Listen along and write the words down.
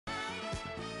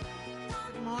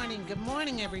Good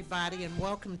morning, everybody, and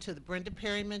welcome to the Brenda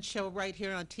Perryman Show right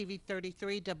here on TV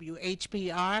 33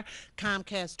 WHBR,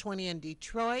 Comcast 20 in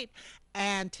Detroit.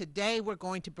 And today we're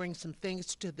going to bring some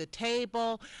things to the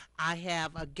table. I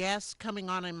have a guest coming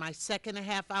on in my second and a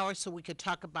half hour so we could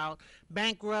talk about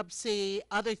bankruptcy,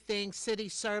 other things, city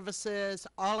services,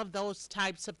 all of those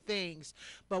types of things.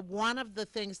 But one of the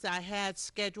things that I had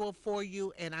scheduled for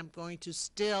you, and I'm going to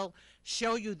still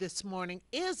show you this morning,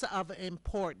 is of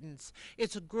importance.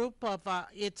 It's a group of,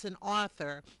 it's an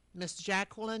author, Miss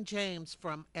Jacqueline James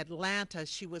from Atlanta.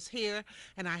 She was here,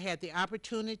 and I had the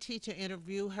opportunity to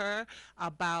interview her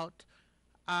about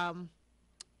um,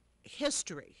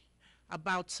 history,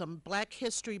 about some black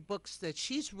history books that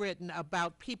she's written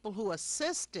about people who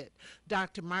assisted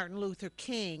Dr. Martin Luther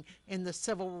King in the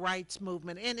civil rights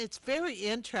movement. And it's very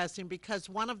interesting because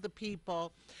one of the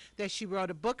people that she wrote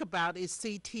a book about is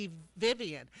C.T.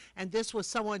 Vivian. And this was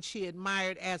someone she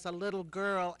admired as a little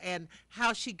girl, and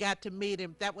how she got to meet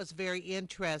him. That was very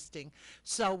interesting.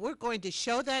 So we're going to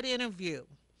show that interview,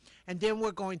 and then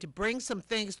we're going to bring some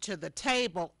things to the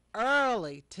table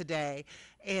early today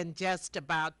in just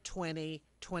about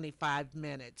 20-25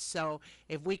 minutes. So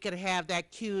if we could have that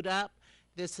queued up,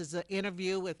 this is an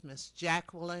interview with Miss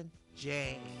Jacqueline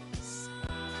James.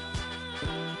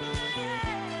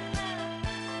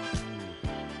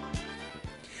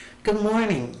 Good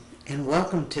morning and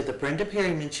welcome to the Brenda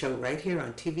Perryman Show right here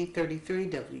on TV 33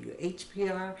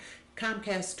 WHPR,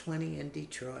 Comcast 20 in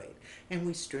Detroit. And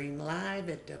we stream live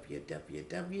at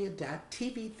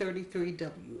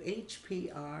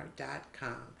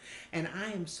www.tv33whpr.com. And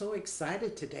I am so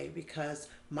excited today because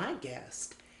my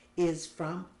guest is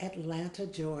from Atlanta,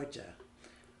 Georgia.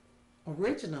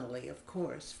 Originally, of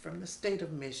course, from the state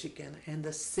of Michigan and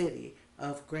the city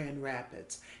of Grand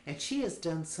Rapids. And she has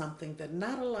done something that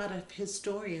not a lot of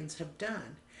historians have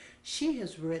done. She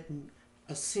has written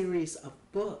a series of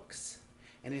books,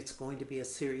 and it's going to be a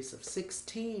series of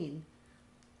 16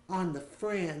 on the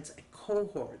friends and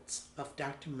cohorts of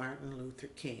Dr. Martin Luther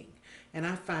King. And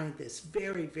I find this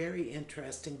very, very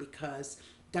interesting because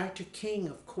Dr. King,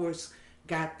 of course,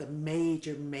 got the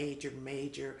major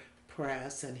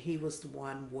press, and he was the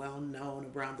one well known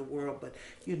around the world, but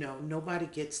you know, nobody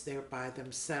gets there by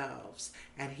themselves.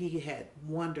 And he had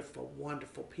wonderful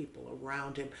people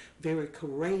around him, very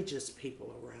courageous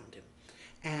people around him.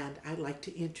 And I'd like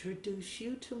to introduce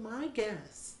you to my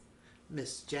guest,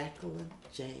 Miss Jacqueline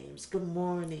James. Good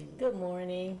morning. Good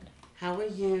morning. How are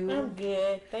you? I'm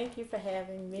good. Thank you for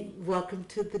having me. Welcome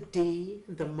to the D,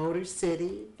 the Motor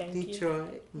City, Thank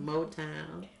Detroit, you.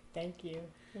 Motown. Thank you.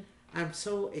 I'm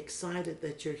so excited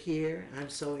that you're here. I'm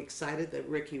so excited that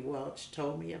Ricky Welch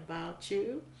told me about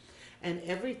you and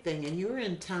everything. And you're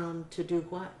in town to do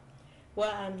what?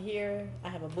 Well, I'm here. I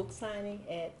have a book signing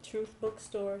at Truth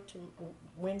Bookstore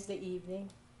Wednesday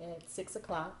evening at 6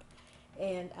 o'clock.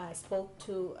 And I spoke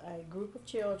to a group of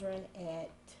children at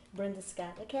Brenda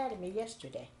Scott Academy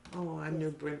yesterday. Oh, I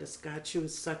knew Brenda Scott. She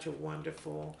was such a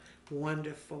wonderful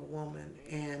woman,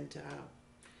 and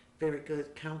very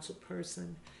good council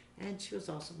person. And she was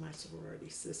also my sorority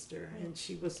sister. And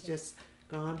she was just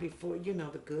gone before, you know,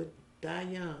 the good die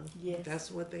young. Yes. That's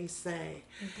what they say.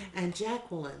 And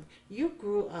Jacqueline, you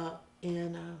grew up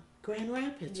in Grand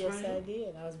Rapids, Yes, right? I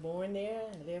did. I was born there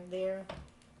and lived there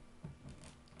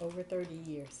over 30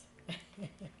 years.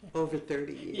 Over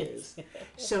 30 years. Yes.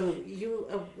 So you,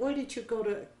 where did you go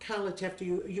to college after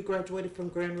you graduated from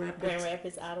Grand Rapids? Grand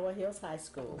Rapids, Ottawa Hills High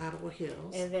School. Ottawa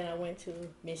Hills. And then I went to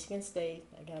Michigan State.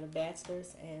 I got a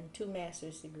bachelor's and 2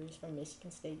 master's degrees from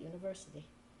Michigan State University.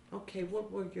 Okay,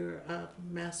 what were your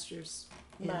master's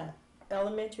in? My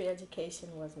elementary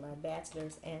education was my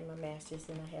bachelor's and my master's,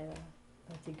 and I had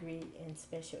a degree in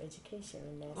special education.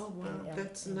 Oh, wow,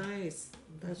 that's nice.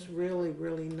 That's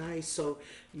really nice. So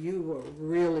you were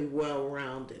really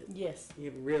well-rounded. Yes.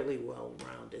 You're really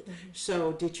well-rounded.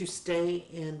 So did you stay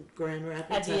in Grand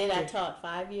Rapids? I did. I taught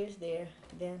 5 years there.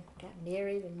 Then got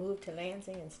married and moved to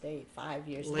Lansing and stayed 5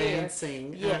 years there.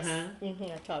 Lansing. Yes.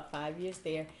 I taught 5 years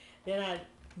there. Then I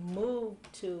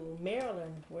moved to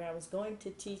Maryland, where I was going to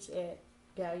teach at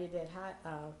Gallaudet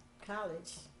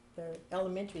College, the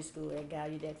elementary school at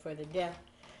Gallaudet for the deaf.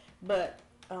 But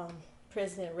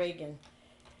President Reagan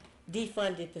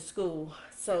defunded the school,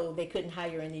 so they couldn't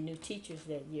hire any new teachers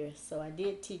that year. So I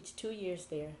did teach 2 years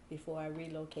there before I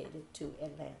relocated to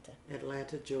Atlanta.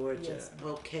 Atlanta, Georgia. Yes.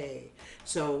 Okay.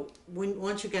 So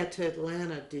once you got to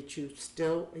Atlanta, did you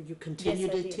continue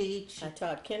Yes, I to did. teach? I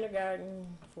taught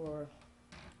kindergarten for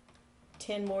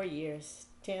 10 more years,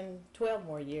 12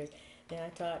 more years. Then I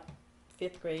taught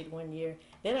fifth grade one year.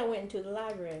 Then I went into the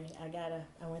library.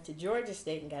 I went to Georgia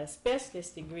State and got a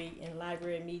specialist degree in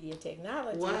library media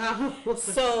technology. Wow.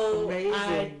 So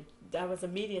Amazing. I was a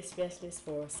media specialist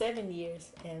for 7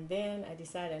 years, and then I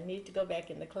decided I needed to go back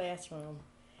in the classroom.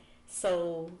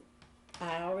 So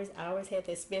I always had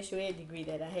that special ed degree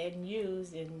that I hadn't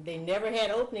used, and they never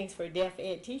had openings for deaf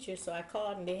ed teachers, so I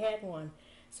called and they had one.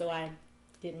 So I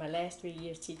did my last 3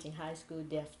 years teaching high school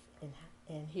deaf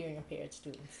and hearing impaired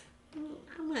students.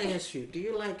 I'm going to ask you, do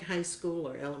you like high school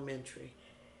or elementary?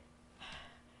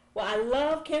 Well, I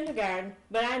love kindergarten,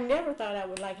 but I never thought I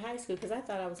would like high school because I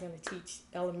thought I was going to teach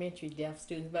elementary deaf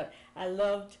students. But I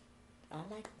like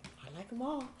them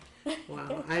all.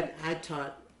 Wow, I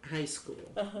taught high school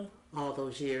all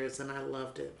those years, and I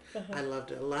loved it. I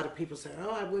loved it. A lot of people say,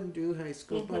 "Oh, I wouldn't do high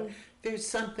school," but there's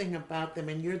something about them,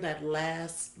 and you're that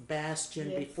last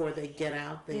bastion Yes. before they get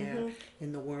out there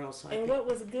in the world. So I And think, what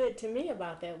was good to me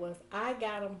about that was I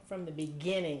got them from the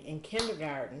beginning in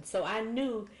kindergarten, so I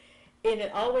knew, and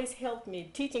it always helped me.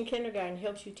 Teaching kindergarten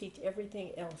helps you teach everything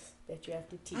else that you have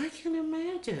to teach. I can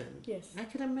imagine. Yes. I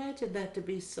can imagine that to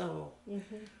be so.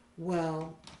 Mm-hmm.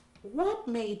 Well, what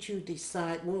made you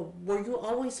decide? Well, were you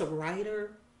always a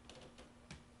writer?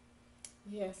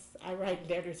 Yes, I write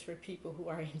letters for people who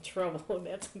are in trouble.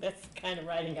 That's the kind of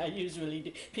writing I usually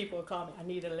do. People will call me, I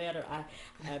need a letter.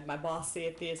 My boss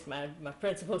said this, my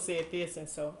principal said this, and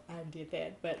so I did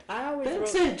that. But I always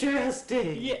That's wrote.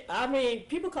 interesting. Yeah, I mean,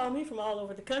 people call me from all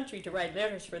over the country to write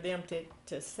letters for them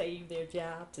to save their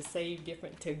job,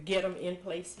 to get them in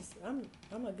places.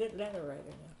 I'm a good letter writer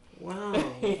now. Wow.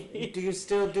 Do you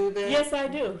still do that? Yes, I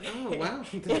do. Oh, wow.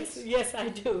 Yes, I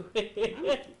do.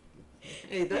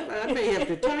 Hey, I may have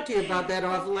to talk to you about that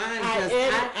offline.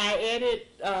 I edit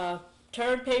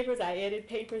term papers. I edit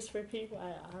papers for people.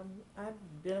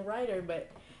 I've been a writer,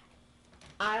 but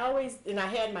I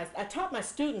taught my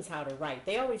students how to write.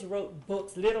 They always wrote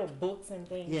books, little books and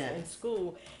things in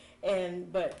school,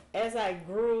 but as I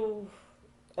grew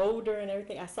older and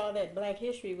everything, I saw that Black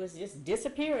history was just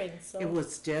disappearing. So It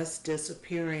was just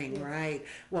disappearing, right?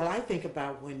 Well, I think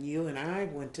about when you and I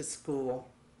went to school.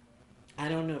 I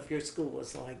don't know if your school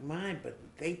was like mine, but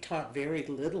they taught very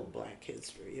little Black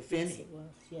history, if yes, any. it was.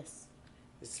 Yes.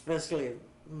 Especially in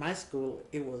my school,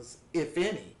 it was, if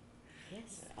any.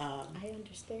 Yes. I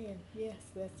understand. Yes,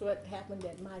 that's what happened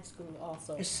at my school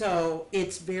also. So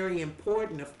it's very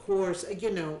important, of course.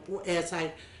 You know, as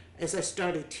I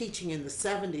started teaching in the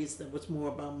 70s, that was more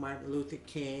about Martin Luther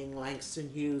King, Langston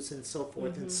Hughes, and so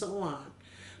forth and so on.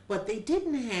 But they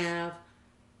didn't have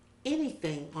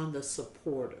anything on the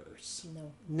supporters.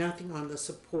 No. Nothing on the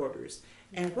supporters.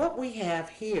 And what we have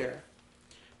here,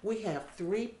 we have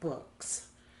 3 books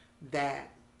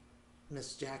that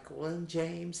Miss Jacqueline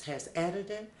James has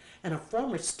edited, and a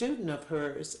former student of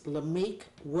hers, Lameek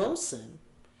Wilson,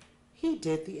 he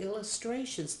did the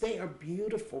illustrations. They are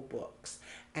beautiful books,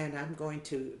 and I'm going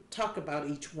to talk about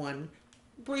each one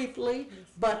briefly,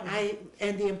 but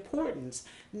and the importance.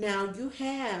 Now you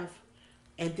have,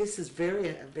 and this is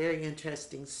a very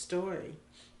interesting story,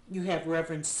 you have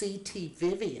Reverend C.T.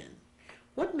 Vivian.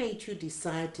 What made you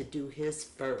decide to do his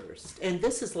first? And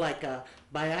this is like a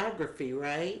biography,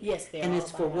 right? Yes, they're And all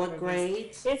it's for what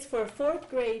biographies. grades? It's for 4th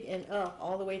grade and up,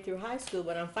 all the way through high school,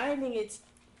 but I'm finding it's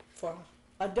for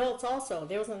adults also.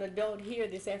 There was an adult here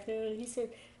this afternoon, and he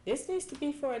said, this needs to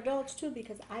be for adults too,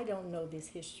 because I don't know this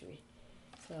history.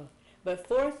 So, but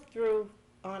 4th through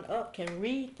on up can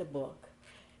read the book.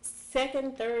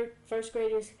 2nd, 3rd, 1st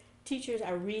graders, teachers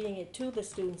are reading it to the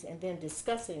students and then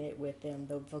discussing it with them.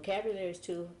 The vocabulary is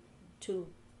too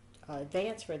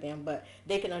advanced for them, but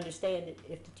they can understand it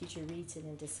if the teacher reads it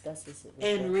and discusses it with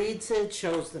them. And reads it,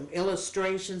 shows them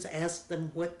illustrations, asks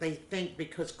them what they think,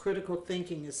 because critical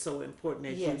thinking is so important,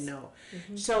 as Yes. you know.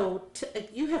 So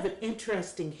you have an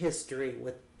interesting history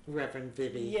with Reverend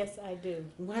Vivian. Yes, I do.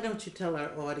 Why don't you tell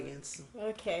our audience?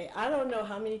 Okay, I don't know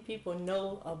how many people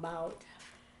know about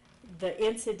the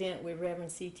incident with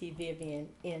Reverend C.T. Vivian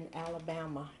in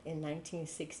Alabama in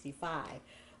 1965.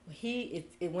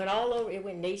 It went all over, it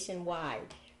went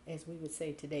nationwide, as we would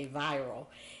say today, viral.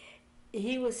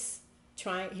 He was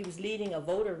leading a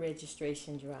voter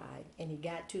registration drive, and he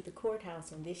got to the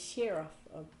courthouse, and this sheriff,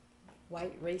 a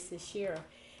white racist sheriff,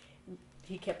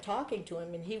 he kept talking to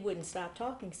him, and he wouldn't stop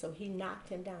talking, so he knocked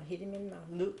him down, hit him in the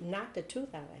mouth, knocked the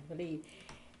tooth out, I believe.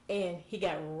 And he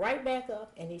got right back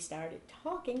up, and he started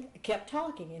talking, kept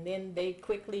talking, and then they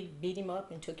quickly beat him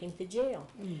up and took him to jail.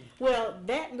 Well,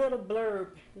 that little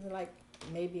blurb, like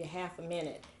maybe a half a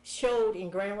minute, showed in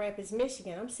Grand Rapids,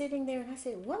 Michigan. I'm sitting there, and I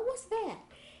said, what was that?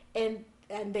 And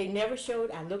and they never showed.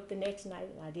 I looked the next night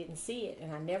and I didn't see it,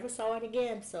 and I never saw it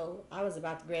again. So I was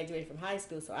about to graduate from high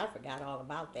school, so I forgot all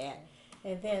about that.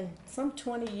 And then some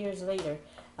 20 years later,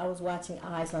 I was watching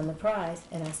Eyes on the Prize,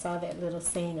 and I saw that little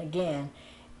scene again.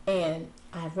 And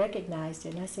I recognized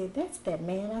it, and I said, that's that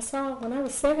man I saw when I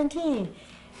was 17.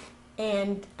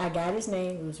 And I got his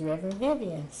name. It was Reverend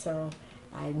Vivian. So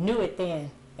I knew it then.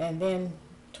 And then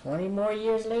 20 more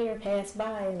years later passed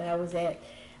by, and I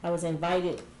was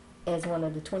invited as one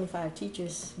of the 25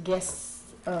 teachers, guests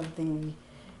of the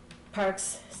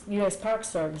Parks, U.S. Park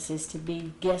Services, to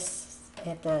be guests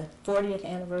at the 40th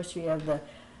anniversary of the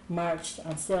march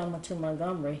on Selma to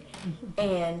Montgomery.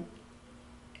 And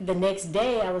the next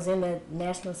day, I was in the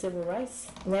National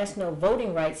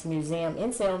Voting Rights Museum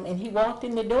in Selma, and he walked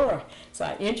in the door. So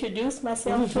I introduced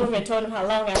myself to him and told him how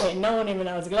long I had known him, and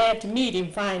I was glad to meet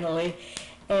him finally.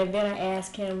 And then I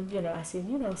asked him, I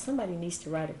said, somebody needs to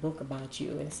write a book about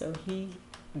you. And so he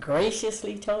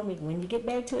graciously told me, when you get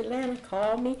back to Atlanta,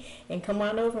 call me and come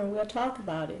on over and we'll talk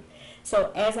about it.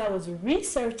 So as I was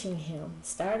researching him,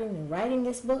 starting and writing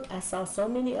this book, I saw so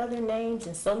many other names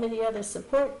and so many other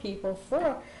support people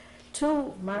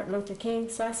to Martin Luther King.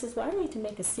 So I said, well, I need to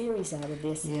make a series out of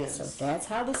this. Yes. So that's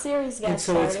how the series got and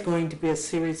so started. it's going to be a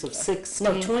series of 16?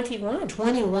 No, 21.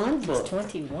 21 books.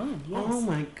 21, yes. Oh,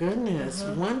 my goodness.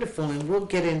 Wonderful. And we'll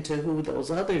get into who those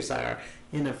others are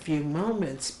in a few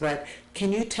moments. But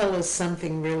can you tell us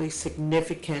something really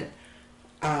significant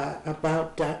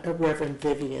about Reverend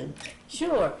Vivian?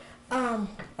 Sure. A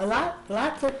lot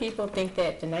of people think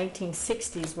that the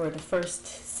 1960s were the first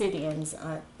sit-ins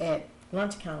at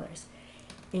lunch counters.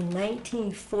 In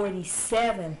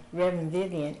 1947, Reverend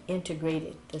Vivian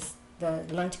integrated the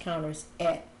lunch counters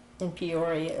in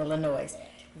Peoria, Illinois.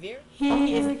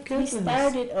 He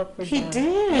started Upward He Bound.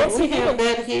 did. Yes, we he have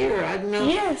did. that here. I know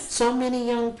Yes. so many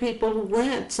young people who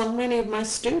went. So many of my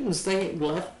students, they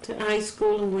left high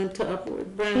school and went to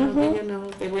Upward Bound.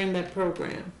 They were in that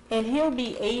program. And he'll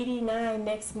be 89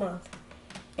 next month.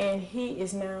 And he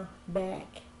is now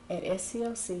back at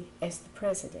SCLC as the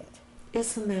president.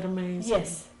 Isn't that amazing?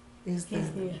 Yes. Is that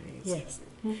He's there. amazing? Yes.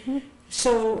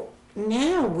 So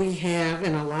now we have,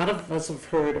 and a lot of us have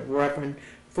heard of Reverend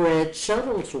Fred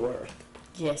Shuttlesworth.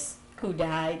 Yes, who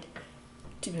died.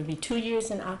 It will be 2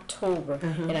 years in October,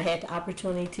 and I had the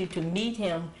opportunity to meet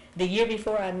him the year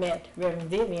before I met Reverend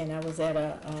Vivian. I was at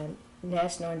a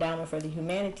National Endowment for the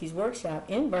Humanities workshop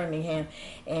in Birmingham,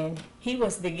 and he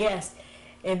was the guest.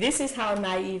 And this is how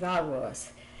naive I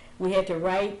was. We had to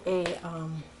write a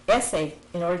essay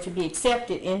in order to be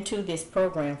accepted into this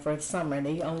program for the summer.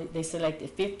 They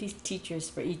selected 50 teachers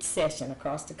for each session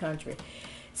across the country.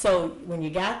 So when you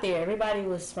got there, everybody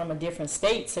was from a different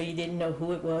state, so you didn't know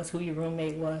who it was, who your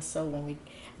roommate was. So and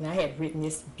I had written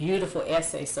this beautiful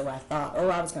essay, so I thought,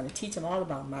 I was going to teach them all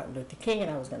about Martin Luther King,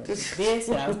 and I was going to teach this,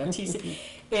 and I was going to teach it.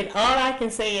 And all I can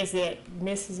say is that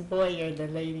Mrs. Boyer, the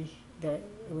lady that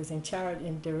was in charge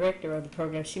and director of the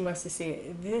program, she must have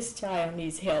said, this child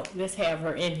needs help. Let's have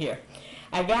her in here.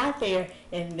 I got there,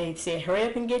 and they said, hurry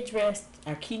up and get dressed.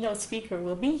 Our keynote speaker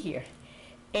will be here.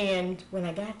 And when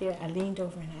I got there, I leaned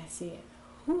over and I said,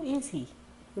 who is he?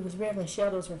 It was Reverend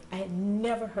Shuttlesworth. I had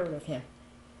never heard of him.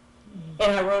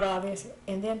 And I wrote all this.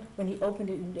 And then when he opened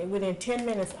it, within 10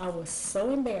 minutes, I was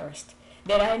so embarrassed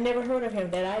that I had never heard of him,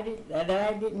 that I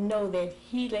didn't know that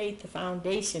he laid the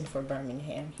foundation for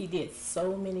Birmingham. He did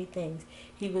so many things.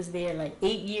 He was there like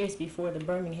 8 years before the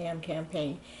Birmingham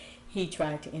campaign. He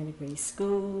tried to integrate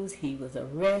schools. He was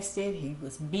arrested. He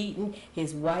was beaten.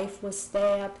 His wife was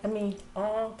stabbed. I mean,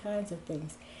 all kinds of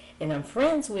things. And I'm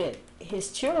friends with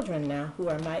his children now, who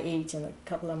are my age, and a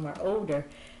couple of them are older.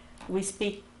 We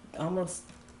speak almost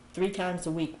 3 times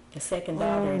a week, the second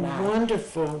daughter and I.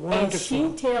 Wonderful, wonderful. And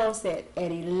she tells that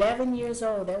at 11 years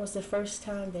old, that was the first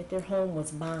time that their home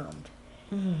was bombed.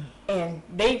 And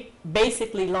they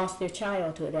basically lost their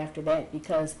childhood after that,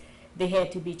 because they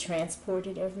had to be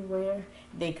transported everywhere.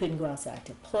 They couldn't go outside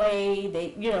to play.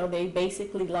 They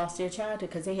basically lost their childhood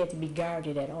because they had to be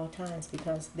guarded at all times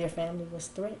because their family was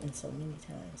threatened so many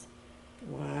times.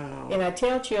 Wow. And I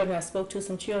tell children, I spoke to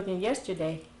some children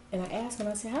yesterday, and I asked them,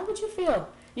 I said, how would you feel?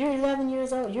 You're 11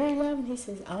 years old. You're 11? He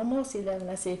says, almost 11.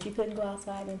 I said, if you couldn't go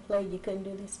outside and play, you couldn't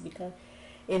do this, because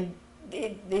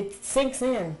it sinks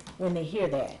in when they hear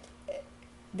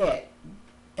that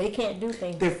they can't do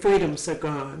things. Their freedoms are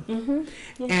gone.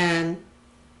 Yeah. And,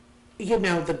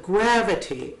 the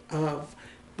gravity of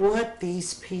what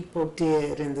these people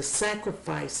did and the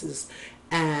sacrifices,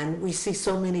 and we see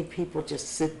so many people just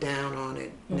sit down on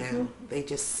it now. They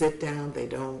just sit down. They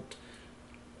don't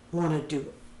want to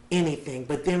do anything.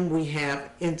 But then we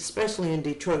have, especially in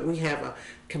Detroit, we have a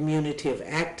community of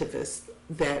activists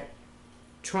that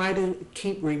try to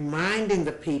keep reminding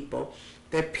the people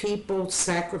that people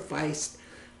sacrificed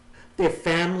their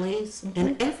families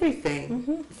and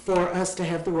everything for us to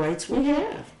have the rights we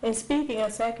have. And speaking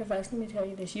of sacrifice, let me tell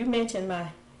you this. You mentioned my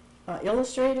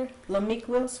illustrator, Lameek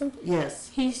Wilson.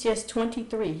 Yes. He's just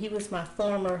 23. He was my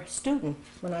former student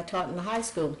when I taught in the high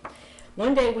school.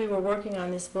 One day we were working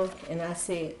on this book, and I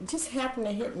said, it just happened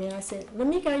to hit me, and I said,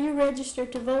 Lameek, are you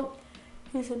registered to vote?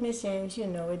 He said, Miss James, you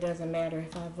know, it doesn't matter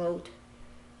if I vote.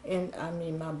 And I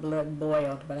mean, my blood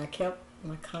boiled, but I kept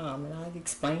my calm, and I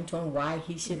explained to him why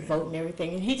he should vote and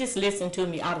everything. And he just listened to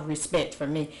me out of respect for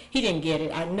me. He didn't get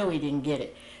it. I know he didn't get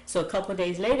it. So a couple of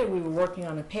days later, we were working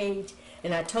on a page,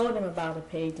 and I told him about a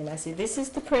page, and I said, this is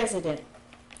the president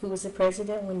who was the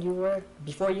president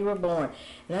before you were born.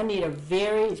 And I need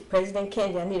President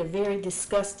Kennedy, I need a very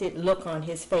disgusted look on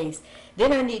his face.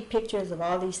 Then I need pictures of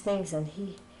all these things. And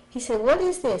he said, what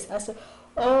is this? I said,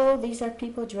 oh, these are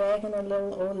people dragging a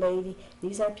little old lady.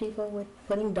 These are people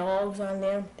putting dogs on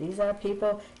them. These are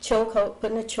people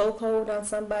putting a chokehold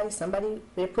on somebody.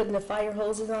 They're putting the fire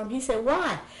hoses on them. He said,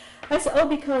 why? I said, oh,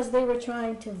 because they were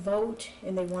trying to vote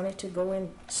and they wanted to go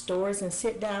in stores and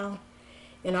sit down.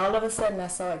 And all of a sudden, I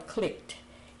saw it clicked.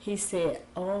 He said,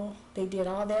 oh, they did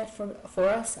all that for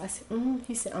us? I said,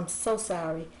 He said, I'm so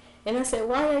sorry. And I said,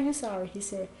 why are you sorry? He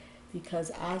said,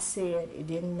 because I said it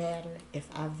didn't matter if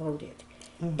I voted.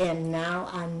 And now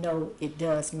I know it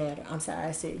does matter. I'm sorry.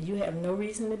 I said, you have no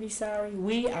reason to be sorry.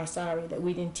 We are sorry that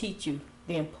we didn't teach you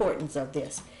the importance of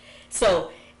this.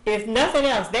 So if nothing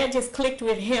else, that just clicked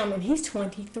with him. And he's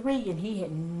 23, and he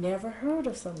had never heard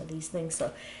of some of these things.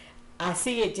 So I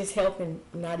see it just helping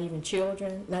not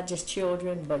just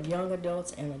children, but young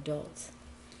adults and adults.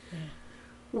 Yeah.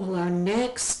 Well, our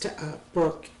next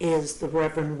book is the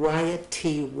Reverend Wyatt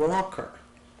T. Walker.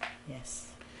 Yes.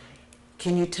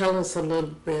 Can you tell us a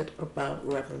little bit about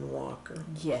Reverend Walker?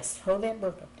 Yes. Hold that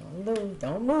book up.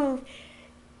 Don't move.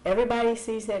 Everybody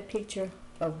sees that picture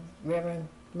of Reverend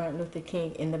Martin Luther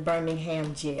King in the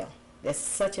Birmingham jail. That's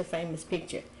such a famous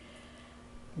picture.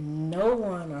 No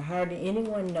one or hardly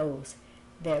anyone knows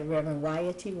that Reverend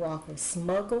Wyatt T. Walker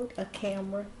smuggled a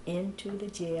camera into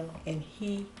the jail, and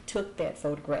he took that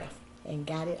photograph and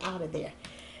got it out of there.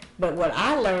 But what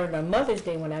I learned on Mother's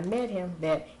Day when I met him,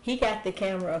 that he got the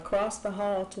camera across the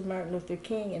hall to Martin Luther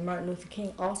King, and Martin Luther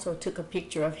King also took a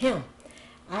picture of him.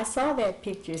 I saw that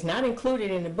picture. It's not included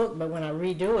in the book, but when I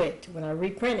redo it, when I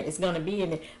reprint it, it's going to be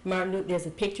in it. There's a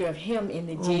picture of him in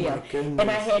the jail. Oh my goodness. And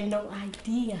I had no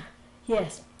idea.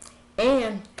 Yes.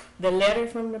 And the letter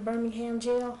from the Birmingham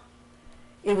jail,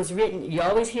 it was written, you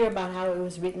always hear about how it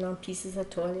was written on pieces of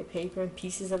toilet paper and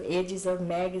pieces of edges of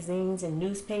magazines and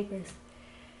newspapers.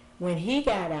 When he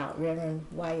got out, Reverend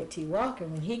Wyatt T. Walker,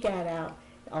 when he got out,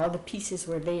 all the pieces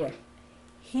were there.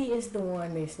 He is the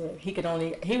one, they said, he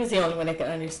was the only one that could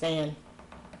understand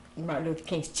Martin Luther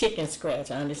King's chicken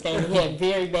scratch. I understand he had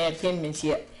very bad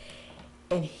penmanship.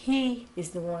 And he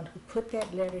is the one who put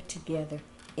that letter together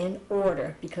in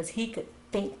order, because he could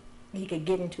think, he could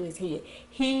get into his head.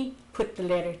 He put the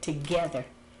letter together,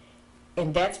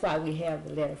 and that's why we have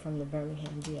the letter from the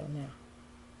Birmingham jail now.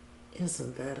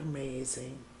 Isn't that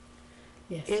amazing?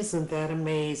 Yes. Isn't that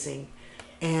amazing?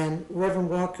 And Reverend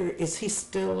Walker, is he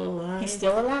still alive? He's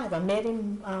still alive. I met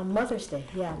him Mother's Day.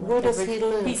 Yeah. Where does he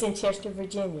live? He's in Chester,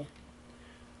 Virginia.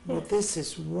 Well, this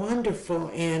is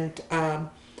wonderful, and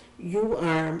you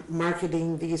are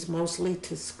marketing these mostly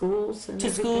to schools and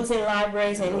everything? Schools and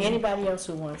libraries and anybody else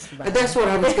who wants to buy them. That's what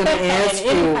I was going to ask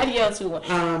you. Anybody else who wants.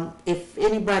 If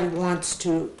anybody wants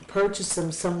to purchase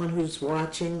them, someone who's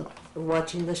watching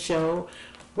the show,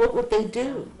 what would they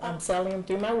do? I'm selling them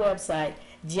through my website,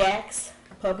 Jax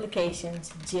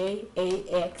Publications,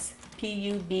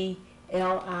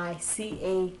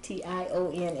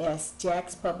 JAXPUBLICATIONS,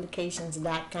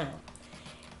 JaxPublications.com,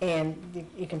 and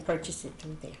you can purchase it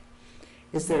through there.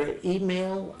 Is there an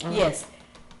email? Yes,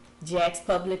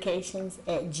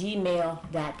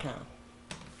 JaxPublications@gmail.com.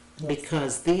 Yes.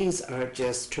 Because these are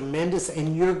just tremendous,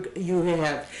 and you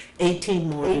have 18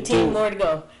 more to do. 18 more to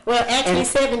go. Well, actually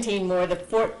 17 more. The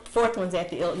fourth one's with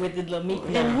the Lameek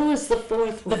now. And who is the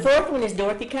fourth one? The fourth one is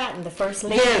Dorothy Cotton, the first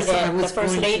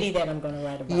lady that I'm going to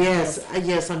write about.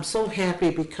 Yes, I'm so happy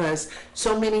because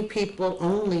so many people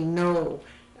only know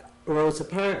Rosa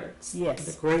Parks. Yes.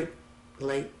 The great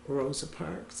late Rosa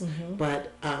Parks. Mm-hmm.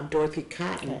 But Dorothy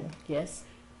Cotton. Yes.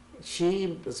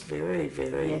 She was very,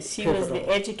 very Yes, she pivotal. was the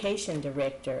education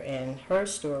director, and her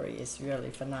story is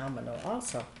really phenomenal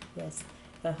also. Yes.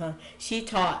 She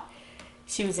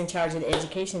was in charge of the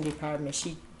education department.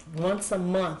 She once a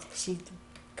month, she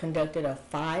conducted a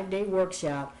 5-day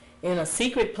workshop in a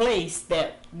secret place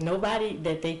that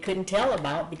they couldn't tell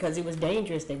about because it was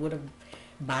dangerous. They would have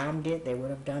bombed it. They would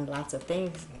have done lots of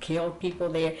things, killed people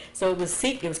there. So it was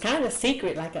secret. It was kind of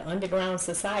secret, like an underground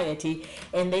society.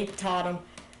 And they taught them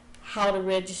how to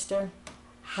register,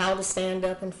 how to stand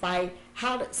up and fight.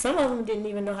 Some of them didn't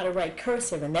even know how to write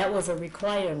cursive, and that was a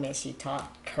requirement. She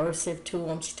taught cursive to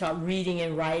them. She taught reading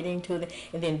and writing to them,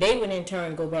 and then they would in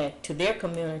turn go back to their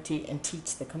community and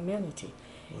teach the community.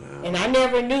 Wow. And I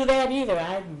never knew that either.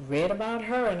 I read about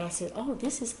her and I said, oh,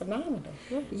 this is phenomenal.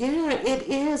 Yeah, it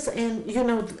is. And,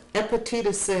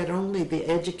 Epictetus said only the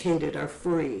educated are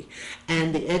free.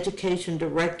 And the education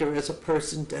director is a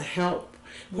person to help,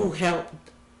 who helped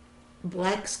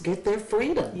blacks get their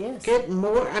freedom. Yes. Get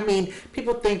more. I mean,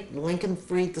 people think Lincoln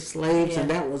freed the slaves and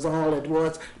that was all it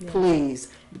was. Yeah. Please,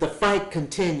 the fight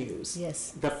continues. Yes.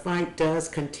 The fight does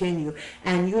continue.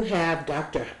 And you have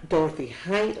Dr. Dorothy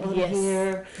Height on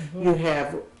here. Mm-hmm. You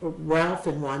have Ralph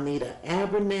and Juanita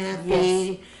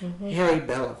Abernathy, Harry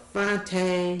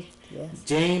Belafonte,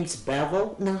 James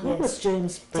Bevel. Now, who was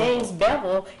James Bevel? James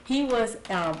Bevel, he was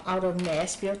out of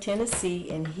Nashville, Tennessee,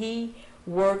 and he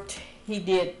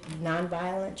did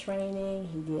nonviolent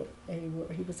training.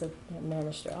 He was a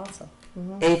minister also.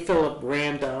 Mm-hmm. A. Philip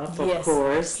Randolph, of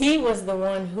course. He was the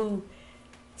one who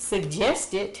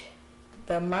suggested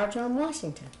the March on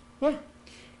Washington. Yeah.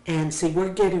 And see,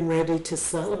 we're getting ready to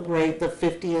celebrate the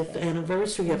 50th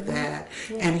anniversary of that.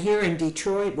 Yeah. And here in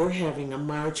Detroit, we're having a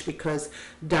march because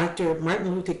Dr.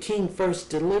 Martin Luther King first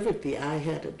delivered the I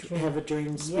Have a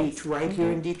Dream speech right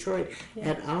here in Detroit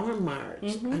at our march.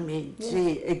 I mean,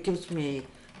 gee, it gives me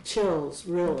chills,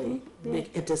 really,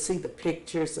 and to see the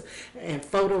pictures and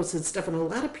photos and stuff. And a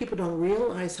lot of people don't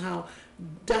realize how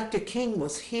Dr. King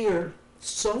was here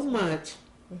so much,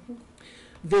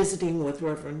 visiting with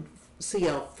Reverend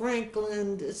C.L.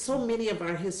 Franklin, so many of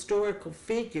our historical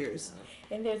figures.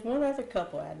 And there's one other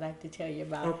couple I'd like to tell you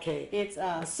about. Okay. It's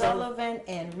Sullivan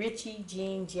and Richie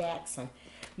Jean Jackson.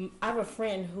 I have a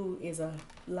friend who is a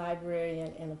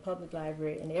librarian in a public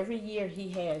library, and every year he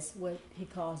has what he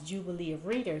calls Jubilee of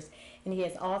Readers, and he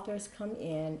has authors come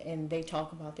in and they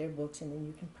talk about their books and then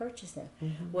you can purchase them.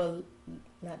 Well,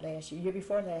 not last year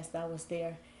before last, I was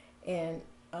there, and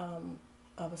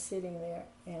I was sitting there,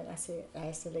 and I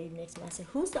asked the lady next to me, I said,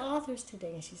 who's the authors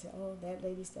today? And she said, oh, that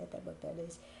lady said that book, that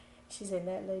is. She said,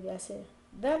 that lady. I said,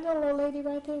 that little lady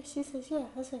right there? She says, yeah.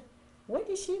 I said, what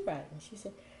did she write? And she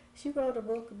said, she wrote a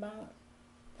book about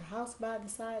the house by the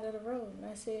side of the road. And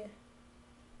I said,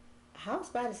 house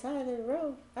by the side of the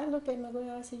road? I looked at my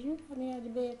girl, I said, you got me out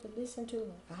of bed to listen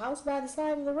to a house by the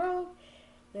side of the road?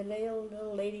 The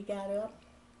little lady got up.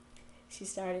 She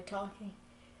started talking.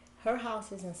 Her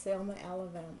house is in Selma,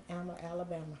 Alabama,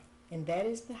 and that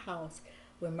is the house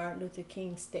where Martin Luther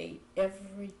King stayed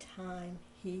every time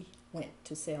he went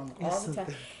to Selma. All the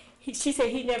time. She said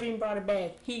he never even brought a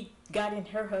bag. He got in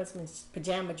her husband's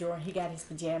pajama drawer and he got his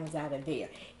pajamas out of there.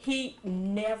 He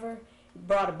never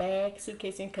brought a bag,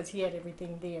 suitcase in, because he had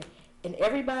everything there. And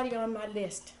everybody on my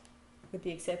list, with the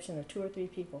exception of 2 or 3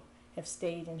 people, have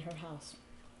stayed in her house.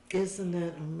 Isn't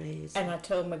that amazing? And I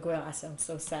told Miguel, I said, I'm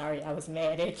so sorry, I was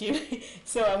mad at you.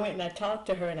 So I went and I talked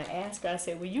to her and I asked her, I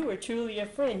said, well, you were truly a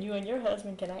friend. You and your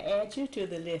husband, can I add you to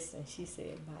the list? And she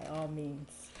said, by all means.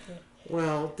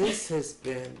 Well, this has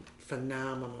been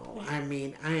phenomenal. I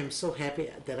mean, I am so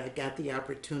happy that I got the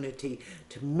opportunity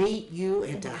to meet you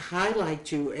and to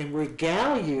highlight you and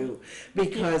regale you,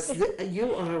 because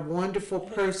you are a wonderful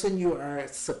person. You are a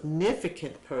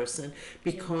significant person,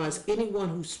 because anyone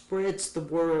who spreads the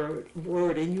word,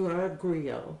 and you are a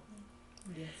griot,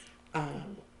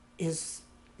 is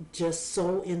just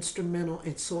so instrumental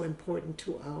and so important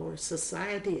to our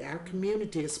society, our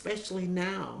community, especially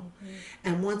now.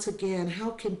 And once again, how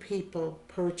can people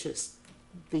purchase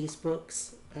these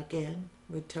books? Again,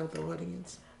 we tell the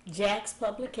audience.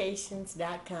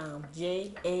 JaxPublications.com,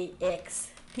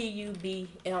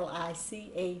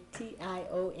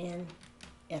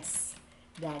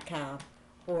 JaxPublications.com,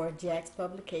 or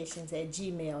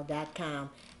JaxPublications@gmail.com.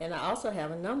 And I also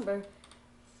have a number,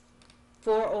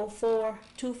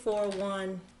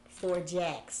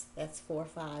 404-241-4JAX. That's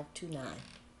 4529.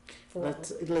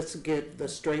 Let's get the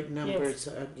straight numbers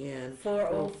again.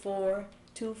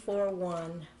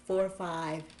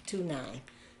 404-241-4529.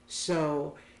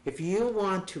 So if you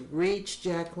want to reach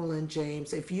Jacqueline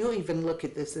James, if you even look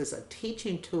at this as a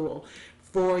teaching tool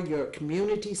for your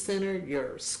community center,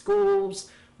 your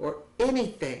schools, or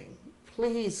anything,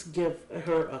 please give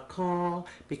her a call,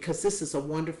 because this is a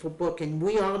wonderful book. And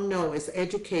we all know as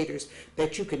educators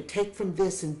that you can take from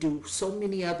this and do so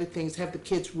many other things, have the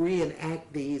kids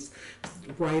reenact these,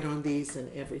 write on these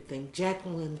and everything.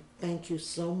 Jacqueline, thank you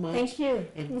so much. Thank you.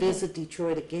 And visit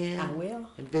Detroit again. I will.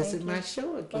 And visit Thank my you.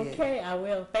 show again. Okay, I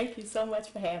will. Thank you so much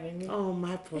for having me. Oh,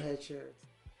 my pleasure.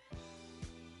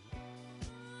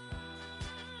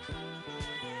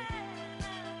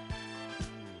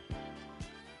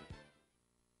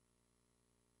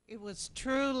 It was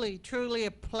truly, truly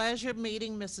a pleasure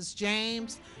meeting Mrs.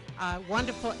 James, a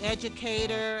wonderful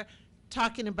educator,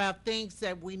 talking about things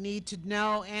that we need to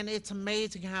know, and it's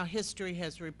amazing how history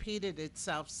has repeated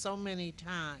itself so many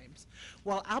times.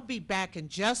 Well, I'll be back in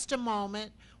just a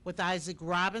moment with Isaac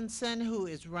Robinson, who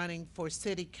is running for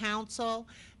city council,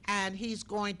 and he's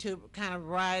going to kind of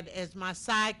ride as my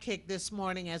sidekick this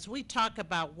morning as we talk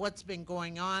about what's been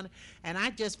going on. And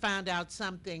I just found out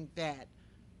something that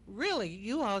really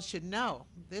you all should know.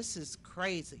 This is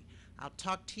crazy. I'll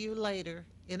talk to you later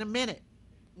in a minute.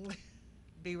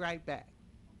 Be right back.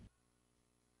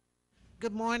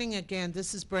 Good morning again.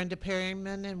 This is Brenda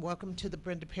Perryman, and welcome to the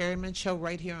Brenda Perryman Show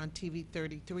right here on TV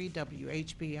 33,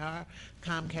 WHBR,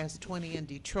 Comcast 20 in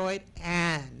Detroit.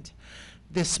 And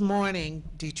this morning,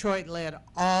 Detroit led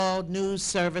all news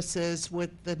services with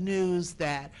the news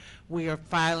that we are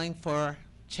filing for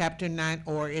Chapter 9,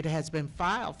 or it has been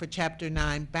filed for Chapter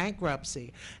 9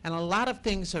 bankruptcy. And a lot of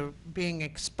things are being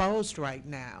exposed right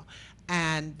now.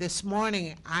 And this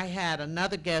morning I had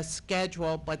another guest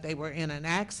scheduled, but they were in an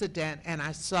accident, and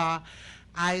I saw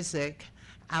Isaac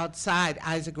outside,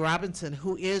 Isaac Robinson,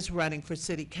 who is running for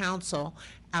city council,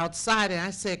 outside, and I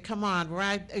said, come on,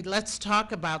 let's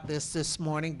talk about this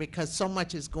morning, because so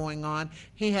much is going on.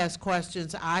 He has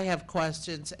questions, I have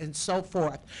questions, and so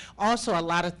forth. Also, a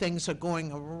lot of things are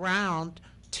going around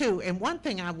too. And one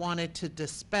thing I wanted to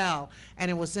dispel,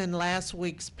 and it was in last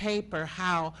week's paper,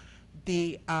 how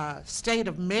the state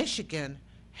of Michigan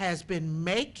has been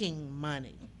making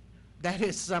money. That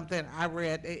is something I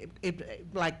read,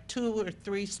 like 2 or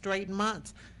 3 straight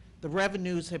months. The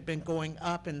revenues have been going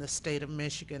up in the state of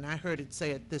Michigan. I heard it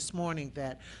say it this morning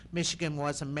that Michigan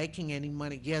wasn't making any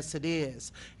money. Yes, it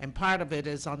is. And part of it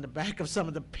is on the back of some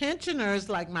of the pensioners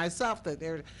like myself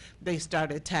that they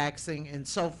started taxing and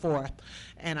so forth.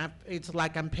 And it's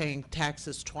like I'm paying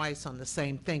taxes twice on the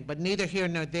same thing, but neither here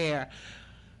nor there.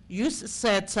 You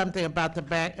said something about the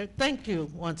back. Thank you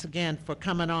once again for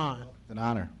coming on. It's an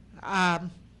honor.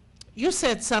 You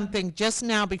said something just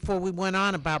now before we went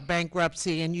on about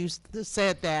bankruptcy, and you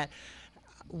said that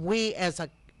we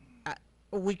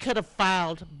we could have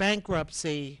filed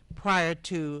bankruptcy prior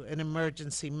to an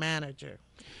emergency manager.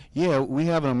 Yeah, we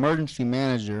have an emergency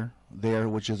manager there,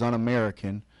 which is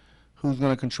un-American, who's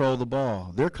going to control the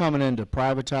ball. They're coming in to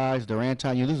privatize. They're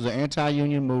anti-union. This is an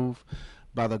anti-union move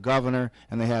by the governor,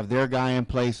 and they have their guy in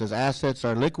place. As assets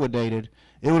are liquidated,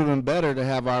 it would have been better to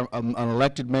have our an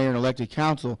elected mayor and elected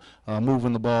council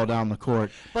moving the ball down the court.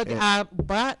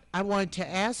 But I wanted to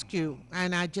ask you,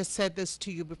 and I just said this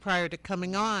to you prior to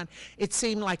coming on, it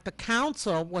seemed like the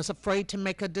council was afraid to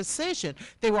make a decision.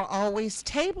 They were always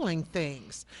tabling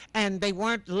things, and they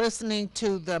weren't listening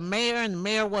to the mayor, and the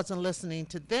mayor wasn't listening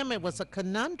to them. It was a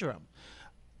conundrum.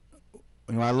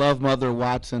 You know, I love Mother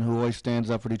Watson, who always stands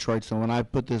up for Detroit. So when I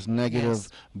put this negative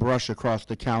brush across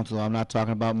the council, I'm not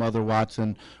talking about Mother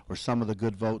Watson or some of the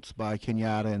good votes by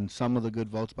Kenyatta and some of the good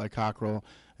votes by Cockrell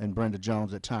and Brenda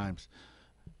Jones at times.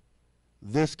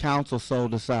 This council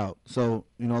sold us out. So,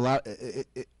 you know,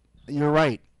 you're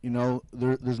right. You know,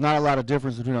 there's not a lot of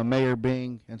difference between a mayor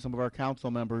being and some of our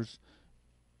council members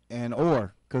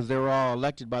because they were all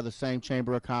elected by the same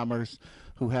Chamber of Commerce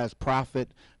who has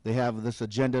profit. They have this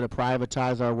agenda to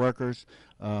privatize our workers,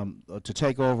 to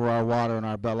take over our water and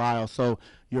our Belle Isle. So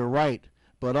you're right.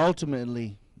 But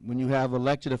ultimately, when you have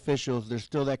elected officials, there's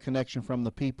still that connection from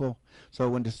the people. So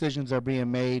when decisions are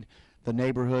being made, the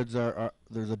neighborhoods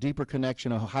there's a deeper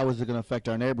connection of how is it going to affect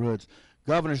our neighborhoods.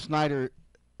 Governor Snyder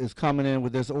is coming in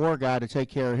with this OR guy to take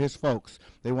care of his folks.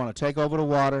 They want to take over the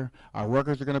water. Our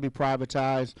workers are going to be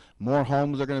privatized. More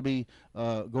homes are going to be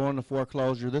going to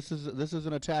foreclosure. This is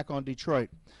an attack on Detroit.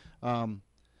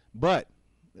 But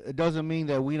it doesn't mean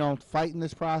that we don't fight in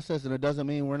this process, and it doesn't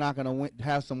mean we're not going to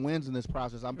have some wins in this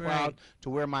process. I'm proud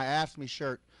to wear my Ask Me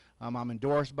shirt. I'm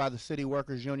endorsed by the City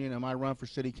Workers Union in my run for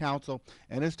city council,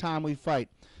 and it's time we fight.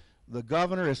 The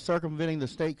governor is circumventing the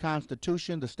state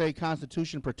constitution. The state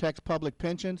constitution protects public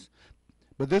pensions.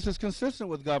 But this is consistent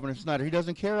with Governor Snyder. He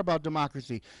doesn't care about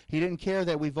democracy. He didn't care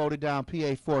that we voted down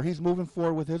PA4. He's moving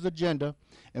forward with his agenda,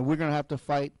 and we're going to have to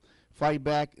fight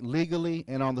back legally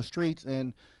and on the streets.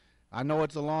 And I know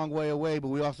it's a long way away, but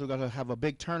we also got to have a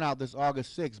big turnout this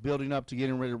August 6th, building up to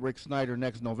getting rid of Rick Snyder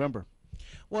next November.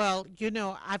 Well,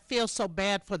 I feel so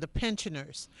bad for the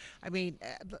pensioners. I mean,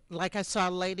 like I saw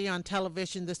a lady on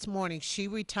television this morning. She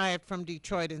retired from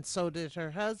Detroit, and so did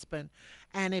her husband.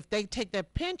 And if they take their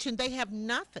pension, they have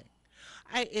nothing.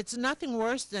 It's nothing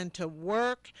worse than to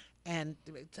work and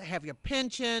to have your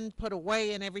pension put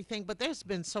away and everything, but there's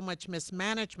been so much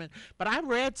mismanagement. But I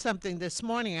read something this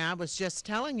morning, I was just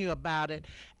telling you about it,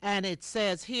 and it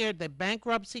says here the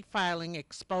bankruptcy filing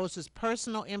exposes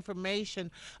personal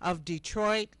information of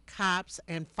Detroit cops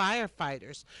and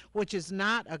firefighters, which is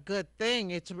not a good thing.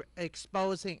 It's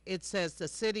exposing, it says the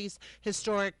city's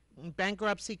historic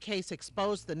bankruptcy case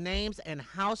exposed the names and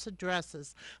house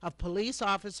addresses of police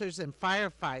officers and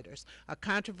firefighters, a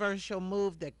controversial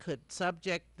move that could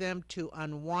subject them to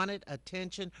unwanted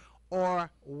attention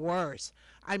or worse.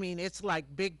 I mean, it's like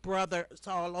Big Brother. It's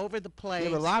all over the place.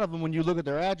 Yeah, but a lot of them, when you look at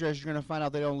their address, you're going to find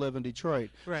out they don't live in Detroit.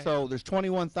 Right. So there's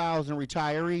 21,000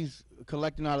 retirees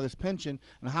collecting out of this pension,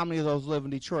 and how many of those live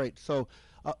in Detroit? So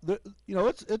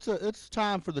it's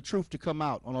time for the truth to come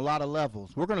out on a lot of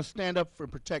levels. We're going to stand up for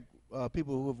protect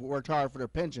people who have worked hard for their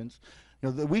pensions.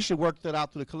 We should work that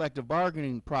out through the collective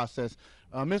bargaining process.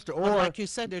 Mr. Orr, well, like you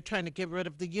said, they're trying to get rid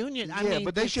of the union. I mean,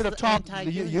 but they should have talked.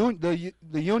 The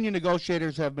union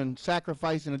negotiators have been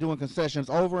sacrificing and doing concessions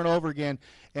over and over again,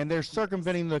 and they're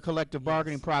circumventing the collective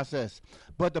bargaining process.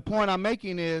 But the point I'm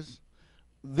making is,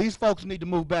 these folks need to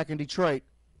move back in Detroit.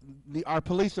 Our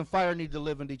police and fire need to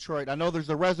live in Detroit. I know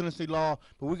there's a residency law,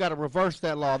 but we got to reverse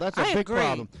that law. That's a big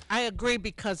problem. I agree,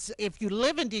 because if you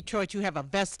live in Detroit, you have a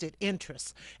vested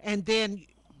interest, and then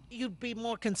you'd be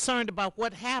more concerned about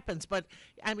what happens. But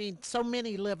I mean, so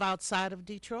many live outside of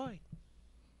Detroit.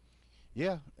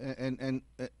 Yeah, and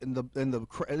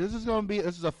this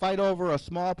is a fight over a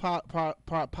small pot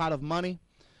of money.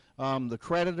 The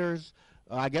creditors,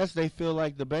 I guess they feel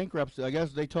like the bankruptcy. I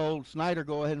guess they told Snyder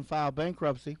go ahead and file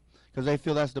bankruptcy because they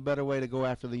feel that's the better way to go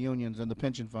after the unions and the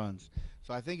pension funds.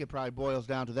 So I think it probably boils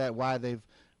down to that, why they've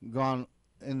gone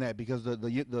in that, because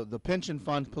the pension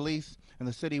funds, police, and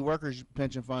the city workers'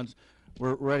 pension funds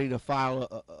were ready to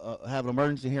file have an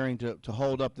emergency hearing to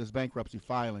hold up this bankruptcy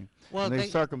filing. Well, and they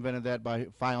circumvented that by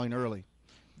filing early.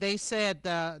 They said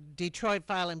Detroit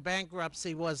filing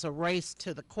bankruptcy was a race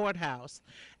to the courthouse,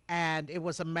 and it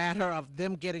was a matter of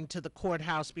them getting to the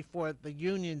courthouse before the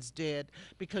unions did,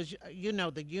 because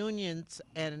the unions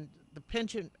and the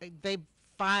pension, they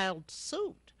filed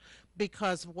suit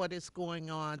because of what is going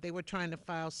on. They were trying to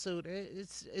file suit.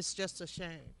 It's just a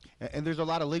shame. And there's a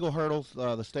lot of legal hurdles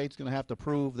the state's going to have to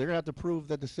prove. They're going to have to prove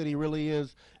that the city really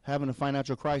is having a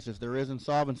financial crisis. There is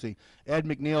insolvency. Ed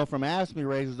McNeil from ASME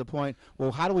raises the point,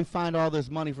 well, how do we find all this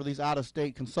money for these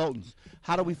out-of-state consultants?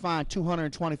 How do we find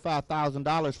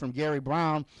 $225,000 from Gary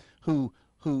Brown, who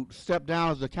stepped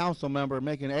down as a council member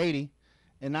making 80,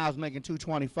 and now is making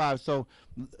 225? So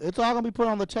it's all going to be put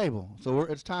on the table. So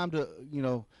it's time to,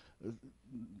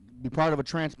 be part of a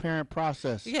transparent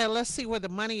process. Yeah, let's see where the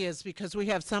money is, because we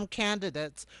have some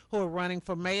candidates who are running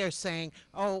for mayor saying,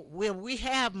 oh, we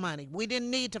have money. We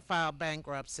didn't need to file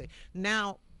bankruptcy.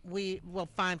 Now we will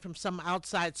find from some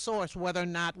outside source whether or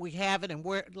not we have it, and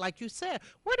where, like you said,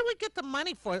 where do we get the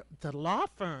money for the law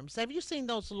firms? Have you seen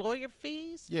those lawyer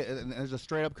fees? Yeah, and there's a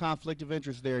straight up conflict of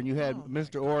interest there. And you had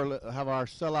Mr. Orr have our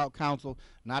sellout counsel,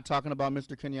 not talking about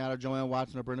Mr. Kenyatta, Joanne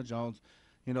Watson, or Brenda Jones,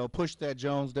 push that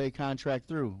Jones Day contract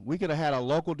through. We could have had a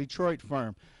local Detroit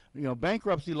firm.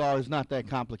 Bankruptcy law is not that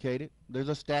complicated. There's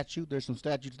a statute. There's some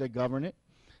statutes that govern it.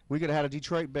 We could have had a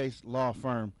Detroit-based law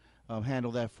firm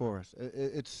handle that for us.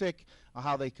 It's sick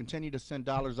how they continue to send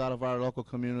dollars out of our local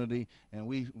community, and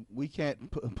we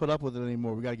can't put up with it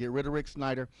anymore. We got to get rid of Rick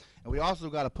Snyder, and we also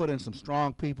got to put in some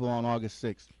strong people on August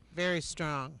 6th. Very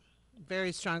strong.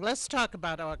 Very strong. Let's talk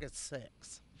about August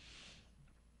 6th.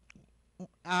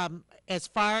 As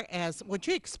far as, would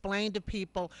you explain to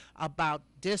people about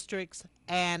districts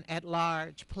and at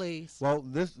large, please? Well,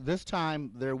 this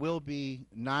time there will be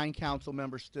 9 council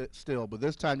members still, but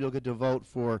this time you'll get to vote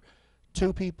for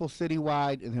 2 people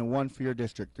citywide and then 1 for your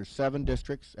district. There's 7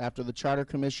 districts after the Charter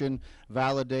Commission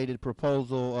validated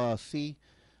Proposal C,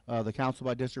 the council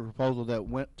by district proposal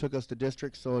that took us to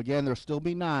districts. So again, there'll still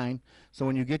be 9. So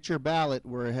when you get your ballot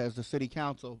where it has the city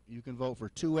council, you can vote for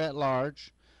 2 at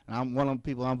large. And one of the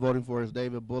people I'm voting for is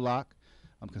David Bullock.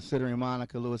 I'm considering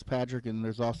Monica Lewis Patrick, and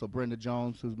there's also Brenda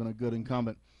Jones, who's been a good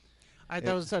incumbent. Are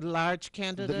those large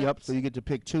candidates? Yep, so you get to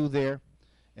pick 2 there,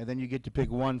 and then you get to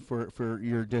pick 1 for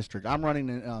your district. I'm running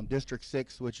in District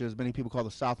 6, which is many people call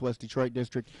the Southwest Detroit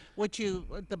District.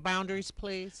 The boundaries,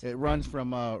 please? It runs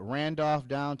from Randolph,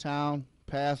 downtown,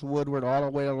 past Woodward, all the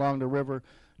way along the river,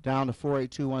 down to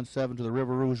 48217 to the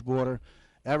River Rouge border.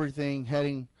 Everything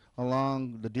heading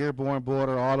along the Dearborn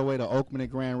border all the way to Oakman and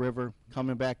Grand River,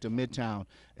 coming back to Midtown.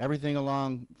 Everything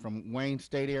along from Wayne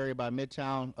State area by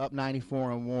Midtown, up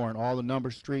 94 and Warren, all the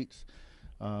number streets.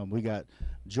 We got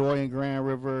Joy and Grand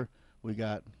River. We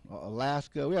got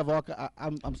Alaska. We have all.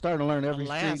 I'm starting to learn every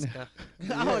street. Alaska.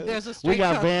 Oh, there's a street We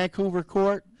got called- Vancouver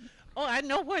Court. Oh, I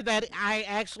know where that. I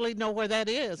actually know where that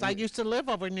is. I used to live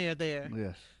over near there.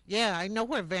 Yes. Yeah, I know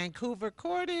where Vancouver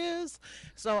Court is,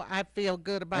 so I feel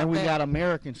good about that. And we got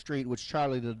American Street, which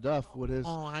Charlie the Duff with his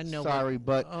Oh, I know sorry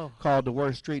but oh. called the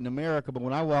worst street in America. But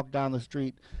when I walk down the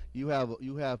street, you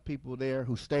have people there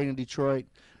who stayed in Detroit.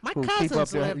 My who keep up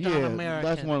cousins their, lived yeah, on American.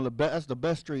 That's one of the best. That's the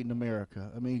best street in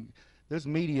America. I mean, this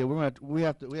media, we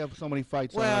have so many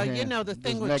fights. on our Well, you hands. know, the This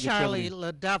thing with Charlie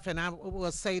negativity. LaDuff, and I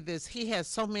will say this, he has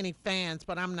so many fans,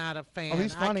 but I'm not a fan. Oh,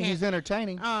 he's funny. I He's can't-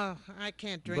 entertaining. Oh, I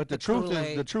can't drink But the the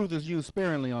Kool-Aid. truth is used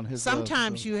sparingly on his.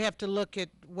 Sometimes you have to look at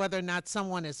whether or not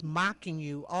someone is mocking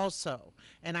you also.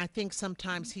 And I think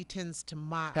sometimes he tends to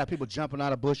mock. have people jumping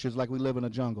out of bushes like we live in a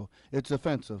jungle. It's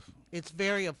offensive. It's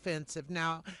very offensive.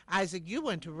 Now, Isaac, you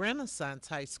went to Renaissance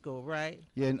High School, right?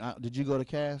 Yeah. And, did you go to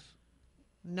Cass?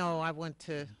 No, I went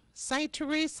to St.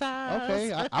 Teresa.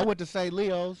 Okay, I went to St.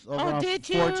 Leo's over Oh, on did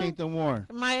you? 14th and Warren.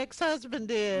 My ex-husband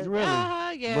did. Really?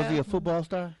 Ah, yeah. Was he a football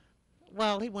star?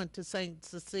 Well, he went to St.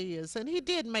 Cecilia's, and he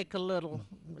did make a little,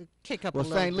 kick up Well, a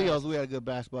little St. bit. Leo's, we had a good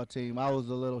basketball team. I was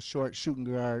a little short shooting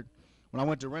guard. When I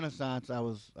went to Renaissance, I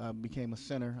became a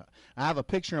center. I have a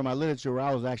picture in my literature where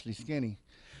I was actually skinny.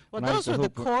 Well, when I those used to were the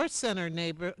hoop- core center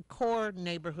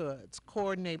neighborhoods,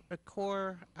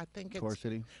 core, I think it's Core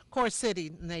City. Core City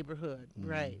neighborhood,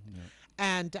 right? yeah.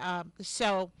 And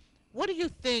so, what do you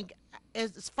think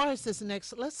as far as this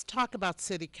next? Let's talk about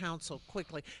City Council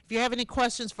quickly. If you have any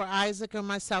questions for Isaac or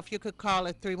myself, you could call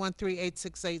at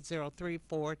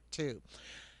 313-868-0342.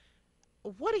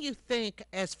 What do you think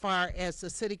as far as the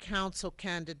City Council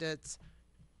candidates?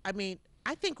 I mean,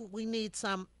 I think we need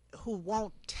some who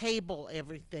won't table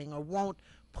everything or won't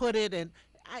put it in.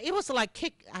 It was like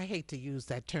I hate to use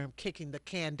that term, kicking the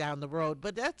can down the road,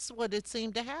 but that's what it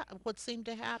seemed to what seemed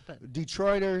to happen.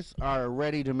 Detroiters are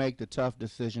ready to make the tough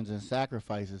decisions and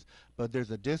sacrifices, but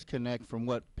there's a disconnect from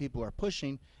what people are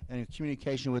pushing and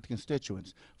communication with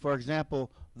constituents. For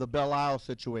example, the Belle Isle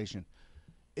situation.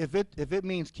 If it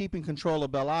means keeping control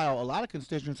of Belle Isle, a lot of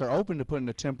constituents are open to putting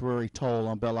a temporary toll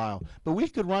on Belle Isle. But we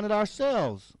could run it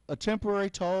ourselves. A temporary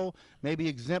toll, maybe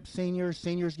exempt seniors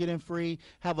get in free,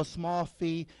 have a small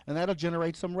fee, and that'll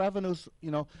generate some revenues.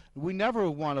 You know, we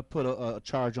never want to put a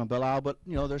charge on Belle Isle, but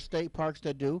you know, there's state parks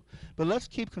that do. But let's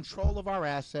keep control of our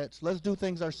assets. Let's do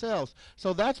things ourselves.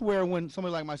 So that's where when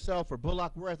somebody like myself or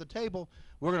Bullock, we're at the table,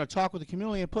 we're going to talk with the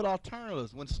community and put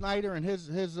alternatives. When Snyder and his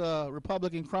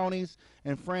Republican cronies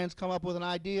and friends come up with an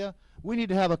idea, we need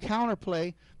to have a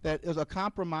counterplay that is a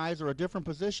compromise or a different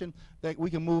position that we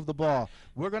can move the ball.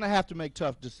 We're going to have to make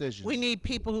tough decisions. We need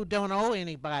people who don't owe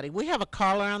anybody. We have a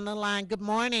caller on the line. Good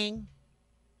morning.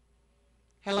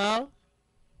 Hello?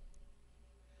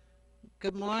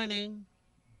 Good morning.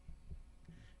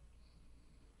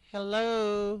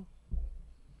 Hello?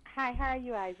 Hi, how are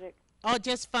you, Isaac? Oh,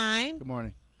 just fine. Good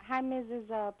morning. Hi,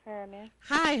 Mrs. Perryman.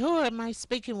 Hi, who am I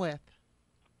speaking with?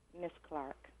 Miss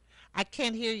Clark. I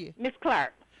can't hear you. Miss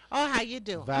Clark. Oh, how you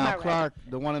doing? Val right. Clark,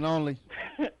 the one and only.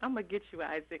 I'm going to get you,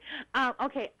 Isaac.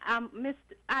 Okay, Mr.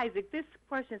 Isaac, this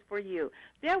question is for you.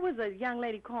 There was a young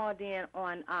lady called in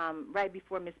on right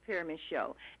before Miss Perryman's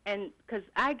show, and because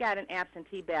I got an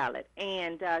absentee ballot,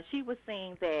 and she was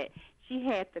saying that she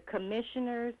had the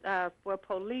commissioners for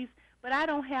police, but I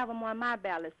don't have them on my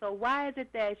ballot. So why is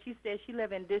it that she said she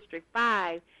lived in District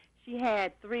 5, she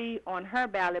had 3 on her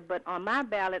ballot, but on my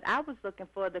ballot I was looking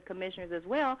for the commissioners as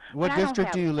well. What but I don't district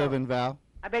have do you them. live So- in, Val?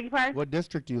 I beg your pardon? What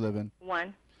district do you live in?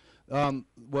 1.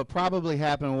 What probably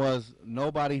happened was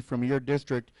nobody from your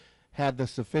district had the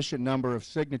sufficient number of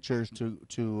signatures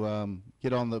to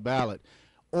get on the ballot,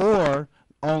 or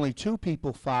only 2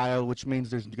 people filed, which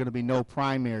means there's going to be no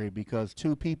primary because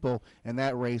 2 people in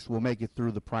that race will make it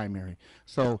through the primary.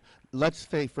 So let's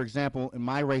say, for example, in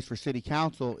my race for city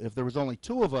council, if there was only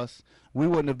 2 of us, we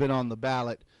wouldn't have been on the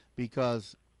ballot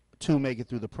because 2 make it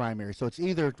through the primary. So it's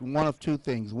either one of 2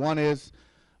 things. One is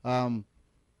no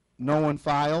one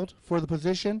filed for the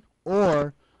position,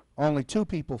 or only 2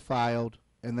 people filed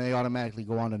and they automatically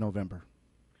go on to November.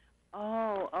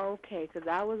 Oh, okay, because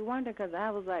I was wondering, because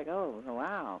I was like, oh,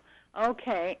 wow.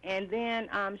 Okay, and then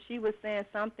she was saying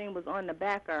something was on the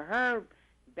back of her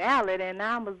ballot, and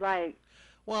I was like,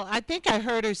 Well, I think I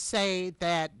heard her say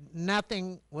that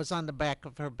nothing was on the back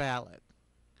of her ballot.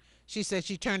 She said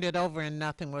she turned it over and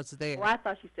nothing was there. Oh, I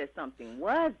thought she said something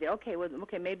was there. Okay, well,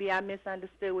 okay, maybe I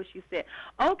misunderstood what she said.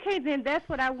 Okay, then that's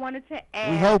what I wanted to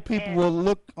add. We hope people and- will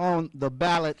look on the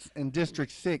ballots in District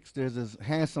 6. There's this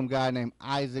handsome guy named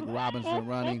Isaac Robinson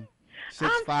running, 6'5",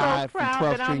 I'm so from proud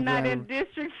 12th that I'm Street not Grand. in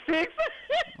District 6.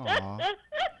 Aw.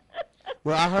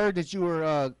 Well, I heard that you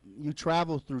were you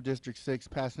traveled through District 6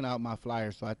 passing out my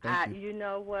flyers, so I thank you. You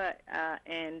know what?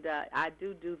 And I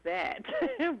do that.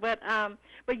 but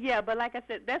like I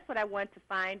said, that's what I want to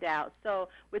find out. So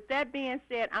with that being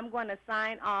said, I'm going to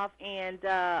sign off, and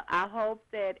I hope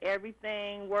that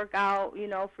everything work out,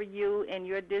 for you and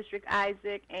your district,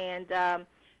 Isaac. And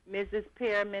Mrs.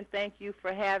 Perryman, thank you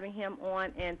for having him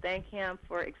on, and thank him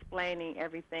for explaining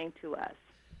everything to us.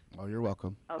 Oh, you're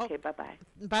welcome. Okay, bye-bye.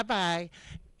 Bye-bye.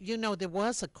 There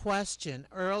was a question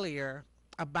earlier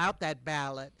about that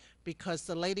ballot because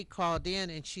the lady called in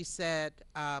and she said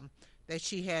that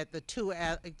she had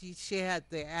she had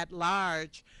the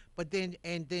at-large, but then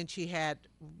she had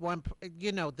one,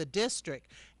 the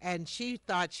district, and she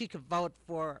thought she could vote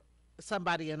for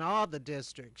somebody in all the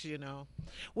districts.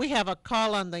 We have a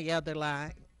call on the other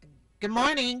line. Good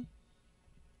morning.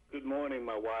 Good morning,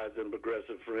 my wise and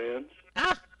progressive friends.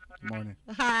 Good morning.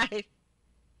 Hi.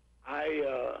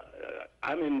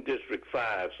 I'm in District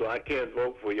 5, so I can't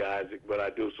vote for you, Isaac, but I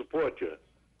do support you.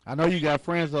 I know you got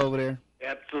friends over there.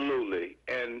 Absolutely.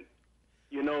 And,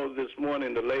 this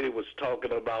morning the lady was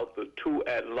talking about the 2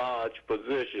 at-large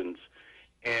positions,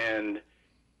 and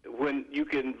when you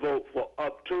can vote for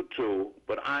up to 2,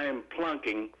 but I am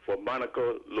plunking for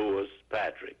Monica Lewis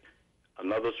Patrick,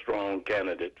 another strong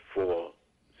candidate for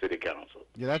City Council.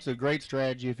 Yeah, that's a great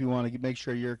strategy if you want to make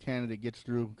sure your candidate gets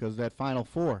through, because that final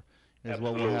 4 is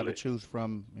what we'll have to choose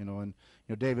from. And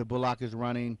David Bullock is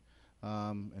running,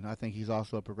 and I think he's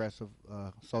also a progressive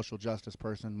social justice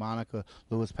person. Monica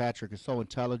Lewis Patrick is so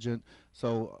intelligent,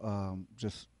 so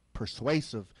just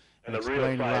persuasive, And a real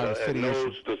explaining a lot fighter of and city knows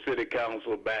issues. the City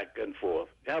Council back and forth.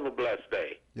 Have a blessed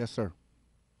day. Yes, sir.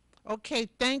 Okay,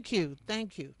 thank you.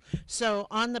 So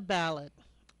on the ballot,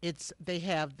 they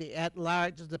have the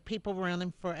at-large, the people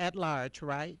running for at-large,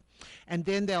 right? And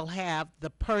then they'll have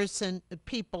the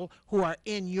people who are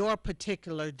in your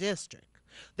particular district.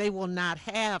 They will not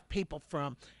have people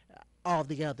from all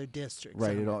the other districts.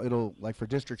 Right. It'll like for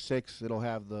District 6, it'll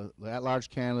have the at-large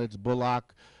candidates: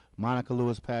 Bullock, Monica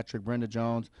Lewis Patrick, Brenda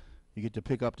Jones. You get to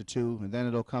pick up to 2, and then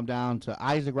it'll come down to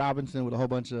Isaac Robinson with a whole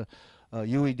bunch of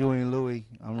Huey, Dewey, and Louie.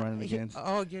 I'm running against.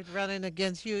 Oh, you're running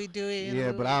against Huey, Dewey, and Yeah,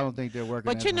 Louie? but I don't think they're working.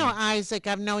 But that hard. Isaac,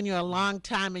 I've known you a long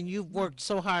time, and you've worked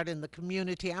so hard in the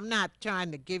community. I'm not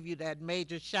trying to give you that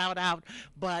major shout out,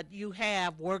 but you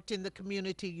have worked in the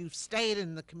community. You've stayed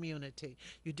in the community.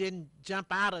 You didn't jump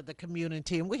out of the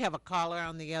community. And we have a caller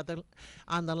on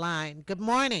the line. Good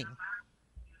morning.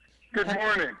 Good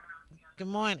morning. Good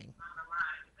morning.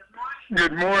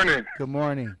 Good morning. Good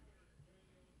morning.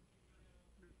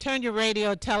 Turn your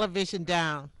radio, television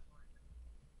down.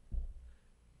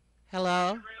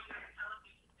 Hello?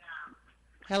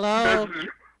 Hello? This is-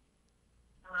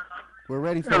 We're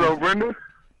ready for Hello, you. Brenda.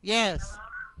 Yes.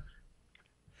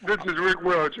 This is Rick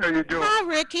Welch. How you doing? Hi,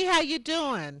 Ricky. How you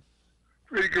doing?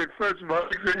 Pretty good. First of all,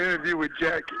 thanks for the interview with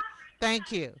Jackie.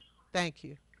 Thank you.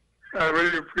 I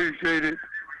really appreciate it.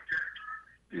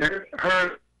 Yeah,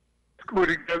 her school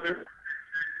together.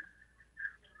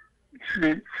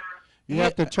 You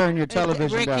have to turn your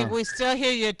television Ricky, down. we still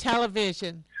hear your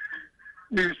television.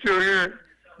 You still here?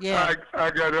 Yeah.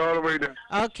 I got it all the way down.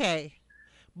 Okay.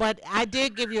 But I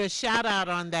did give you a shout out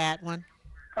on that one.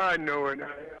 I know it.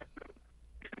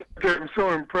 I'm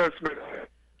so impressed with it.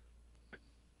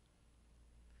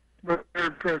 Very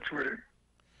impressed with it.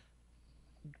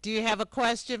 Do you have a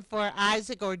question for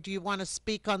Isaac, or do you want to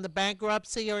speak on the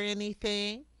bankruptcy or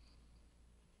anything?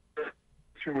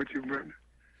 With you, Brenda.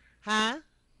 Huh?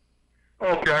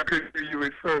 Okay, I could hear you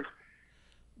at first.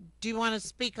 Do you want to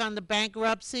speak on the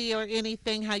bankruptcy or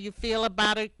anything, how you feel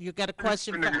about it? You got a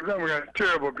question Brenda, for... 'cause we got a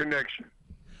terrible connection.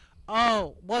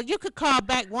 Oh, well, you could call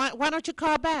back. Why don't you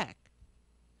call back?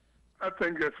 I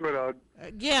think that's what I'll.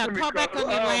 Yeah, Let me call back on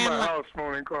your my landline. house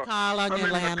phone and call. Call on I'm your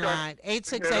in my car.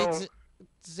 landline,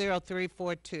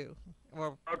 868-0342.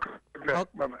 Or I'll call you back. Oh.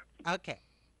 Bye-bye. okay.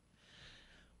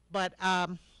 But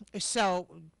so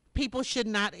people should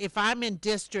not. If I'm in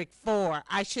District 4,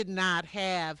 I should not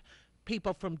have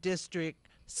people from District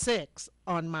 6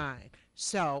 on mine.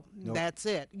 So Nope. that's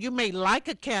it. You may like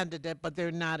a candidate, but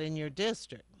they're not in your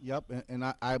district. Yep,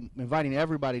 and I'm inviting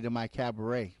everybody to my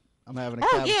cabaret. I'm having a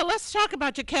Oh yeah, let's talk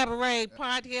about your cabaret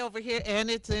party over here, and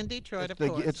it's in Detroit, of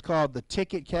course. It's called the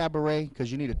Ticket Cabaret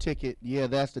because you need a ticket. Yeah,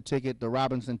 that's the ticket, the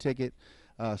Robinson ticket.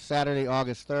 Saturday,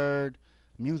 August 3rd.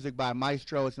 Music by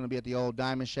Maestro. It's going to be at the old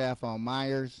Diamond Shaft on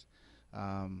Myers.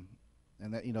 And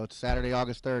that, it's Saturday,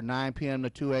 August 3rd, 9 p.m. to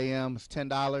 2 a.m. It's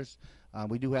 $10.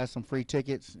 We do have some free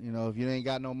tickets. If you ain't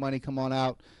got no money, come on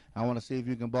out. I want to see if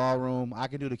you can ballroom. I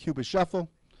can do the Cupid Shuffle.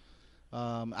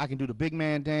 I can do the big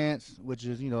man dance, which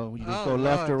is, you just go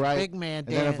left or right. Big man and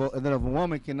dance. Then if a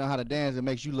woman can know how to dance, it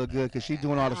makes you look good because she's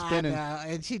doing all the spinning. I know,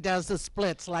 and she does the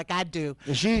splits like I do.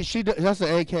 And that's an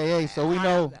AKA, so we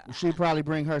know she probably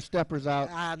bring her steppers out.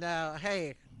 I know.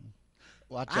 Hey,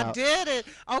 watch out. I did it.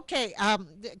 Okay.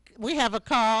 We have a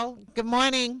call. Good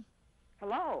morning.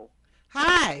 Hello.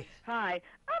 Hi. Hi.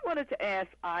 I wanted to ask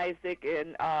Isaac,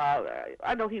 and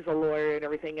I know he's a lawyer and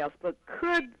everything else, but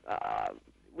could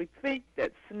we think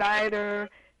that Snyder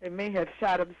may have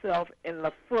shot himself in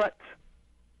the foot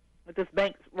with this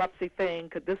bankruptcy thing?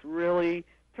 Could this really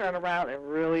turn around and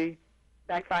really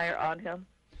backfire on him?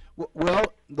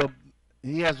 Well,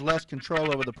 he has less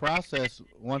control over the process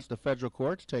once the federal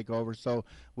courts take over. So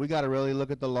we got to really look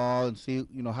at the law and see,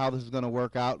 how this is going to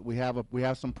work out. We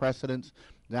have some precedents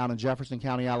down in Jefferson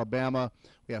County, Alabama.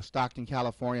 We have Stockton,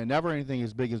 California. Never anything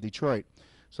as big as Detroit.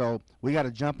 So we got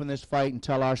to jump in this fight and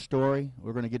tell our story.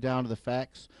 We're going to get down to the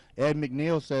facts. Ed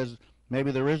McNeil says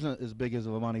maybe there isn't as big as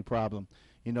of a money problem.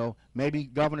 Maybe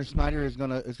Governor Snyder is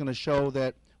going to show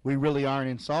that we really aren't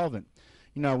insolvent.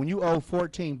 When you owe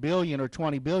 $14 billion or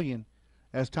 $20 billion,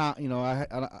 as Tom, and I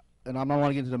don't want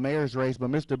to get into the mayor's race, but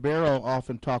Mr. Barrow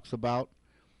often talks about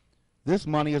this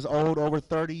money is owed over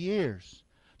 30 years.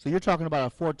 So you're talking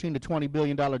about a $14 to $20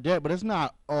 billion debt, but it's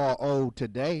not all owed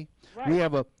today. Right. We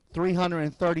have a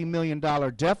 $330 million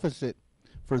deficit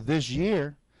for this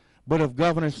year, but if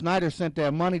Governor Snyder sent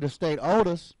that money to state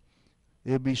Otis,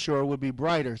 it would be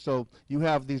brighter. So you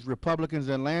have these Republicans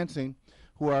in Lansing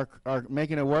who are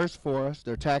making it worse for us.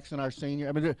 They're taxing our senior.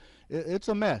 I mean, it's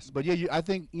a mess. But yeah, I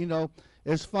think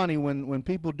it's funny when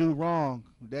people do wrong.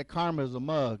 That karma is a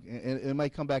mug, and it may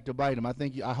come back to bite them.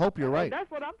 I hope you're right. And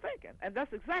that's what I'm thinking, and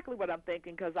that's exactly what I'm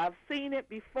thinking because I've seen it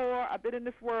before. I've been in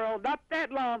this world not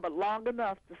that long, but long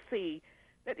enough to see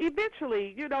that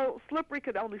eventually, slippery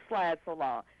could only slide so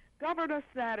long. Governor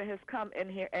Snyder has come in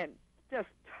here and just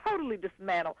totally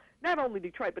dismantled not only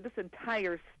Detroit but this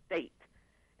entire state.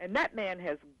 And that man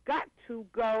has got to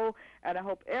go, and I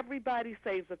hope everybody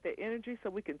saves up their energy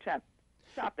so we can chop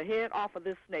the head off of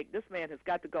this snake. This man has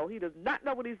got to go. He does not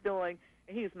know what he's doing,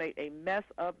 and he's made a mess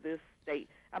of this state.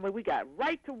 I mean, we got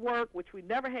right to work, which we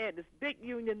never had, this big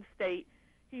union state.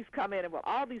 He's come in and with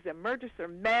all these emergency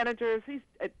managers. He's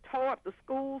tore up the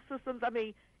school systems. I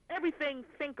mean, everything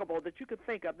thinkable that you could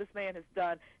think of, this man has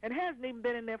done, and hasn't even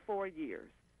been in there 4 years.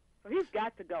 So he's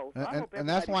got to go. So And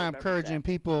that's why I'm encouraging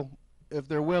people, if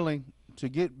they're willing, to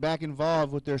get back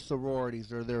involved with their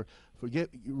sororities or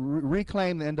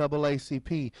reclaim the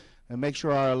NAACP and make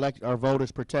sure our vote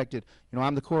is protected.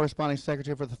 I'm the corresponding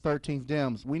secretary for the 13th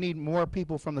Dems. We need more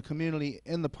people from the community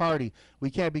in the party. We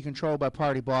can't be controlled by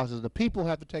party bosses. The people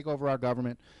have to take over our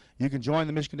government. You can join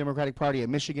the Michigan Democratic Party at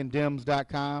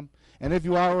michigandems.com. And if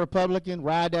you are a Republican,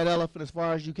 ride that elephant as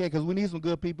far as you can because we need some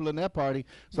good people in that party.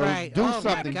 So do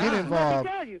something, get involved.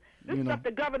 Let me tell you, this stuff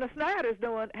that Governor Snyder's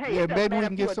doing, hey, yeah, it doesn't maybe we matter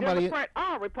can if get you're somebody. a Democrat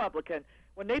or Republican.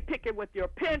 When they pick it with your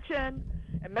pension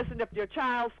and messing up your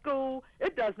child's school,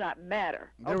 it does not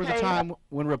matter. There was a time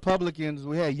when Republicans,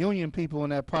 we had union people in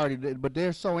that party, but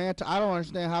they're so anti. I don't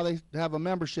understand how they have a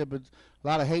membership. It's a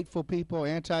lot of hateful people,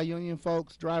 anti-union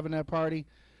folks driving that party.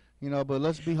 But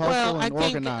let's be hopeful and organized. Well,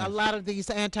 I think a lot of these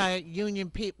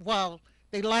anti-union people,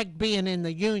 they like being in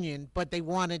the union, but they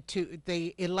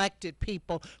elected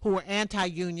people who were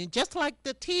anti-union, just like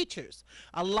the teachers.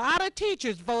 A lot of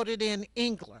teachers voted in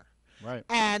Engler. Right.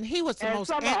 And he was the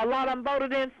most. A lot of them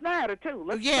voted in Snyder, too.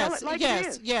 Let's tell it like it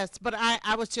is. Yes. But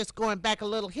I was just going back a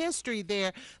little history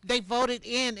there. They voted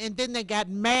in, and then they got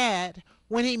mad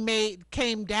when he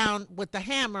came down with the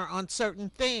hammer on certain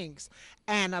things.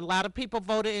 And a lot of people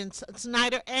voted in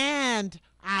Snyder, and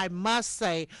I must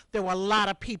say there were a lot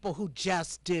of people who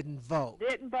just didn't vote.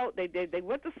 Didn't vote. They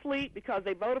went to sleep because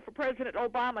they voted for President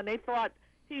Obama, and they thought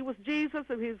he was Jesus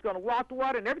and he was going to walk the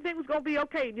water and everything was going to be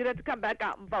okay, and you'd have to come back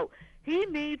out and vote. He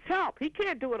needs help. He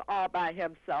can't do it all by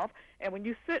himself. And when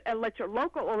you sit and let your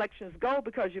local elections go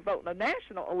because you vote in a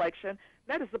national election,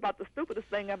 that is about the stupidest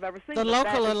thing I've ever seen. The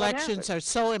local elections are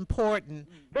so important.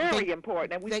 Very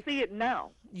important, and we see it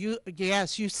now. You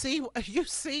see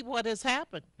what has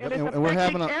happened. And it's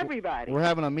affecting everybody. We're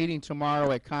having a meeting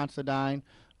tomorrow at Considine.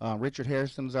 Richard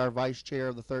Harrison's our vice chair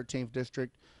of the 13th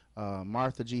District.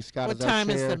 Martha G. Scott is our chair. What time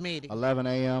is the meeting? 11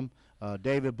 a.m.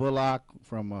 David Bullock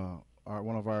from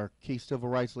one of our key civil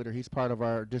rights leaders. He's part of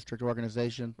our district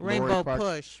organization. Rainbow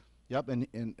Push. Yep,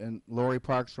 and Lori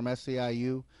Parks from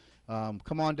SCIU.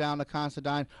 Come on down to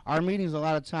Considine. Our meetings a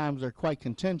lot of times are quite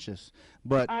contentious,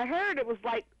 but I heard it was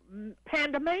like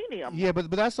pandemonium. yeah,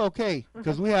 but that's okay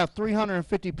because we have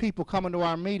 350 people coming to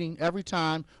our meeting every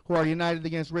time who are united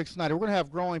against Rick Snyder. We're gonna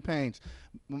have growing pains.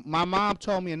 My mom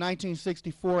told me in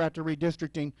 1964 after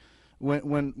redistricting,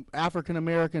 when African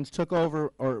Americans took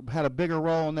over or had a bigger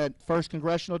role in that first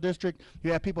congressional district,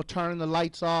 you had people turning the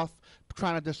lights off,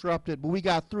 trying to disrupt it, but we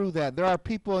got through that. There are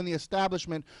people in the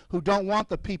establishment who don't want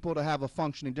the people to have a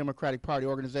functioning Democratic Party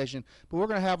organization, but we're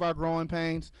going to have our growing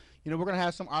pains. You know, we're going to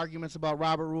have some arguments about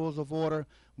Robert Rules of Order,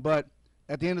 but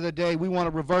at the end of the day, we want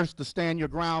to reverse the stand your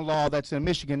ground law that's in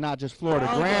Michigan, not just Florida.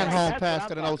 Oh, Granholm that's passed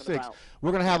what it I'm in talking 06. about.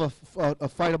 We're going to have a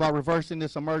fight about reversing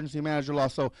this emergency manager law.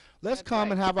 So let's That's come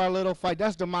right. and have our little fight.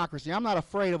 That's democracy. I'm not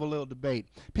afraid of a little debate.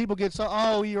 People get so,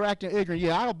 oh, you're acting ignorant.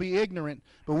 Yeah, I'll be ignorant,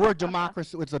 but we're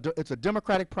democracy. It's a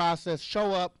democratic process.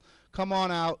 Show up, come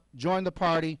on out, join the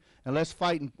party, and let's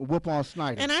fight and whoop on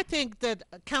Snyder. And I think that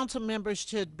council members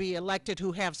should be elected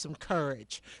who have some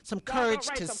courage No,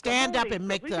 to some stand up cojones, and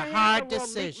make 'cause the we can hard have no real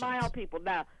decisions. meet-mile people.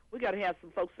 Now, we got to have some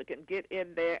folks that can get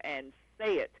in there and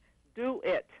say it, do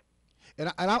it.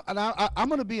 I'm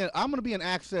going to be an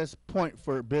access point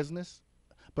for business,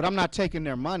 but I'm not taking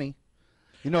their money.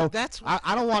 You know,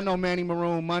 I don't want no Manny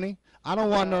Maroon money. I don't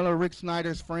want no Rick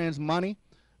Snyder's friends money.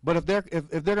 But if they're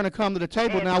going to come to the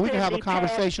table And now, we can have a Cindy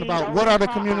conversation Patty, about what are the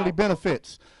don't community out.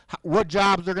 benefits, what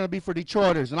jobs are going to be for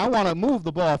Detroiters, and I want to move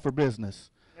the ball for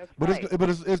business. That's But right.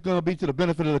 it's going to be to the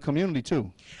benefit of the community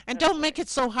too. And don't make it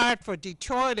so hard for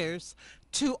Detroiters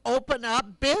to open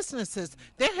up businesses.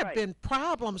 There have Right. been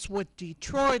problems with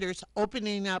Detroiters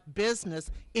opening up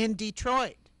business in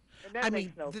Detroit. And that I makes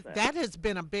mean, no sense. that has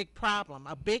been a big problem,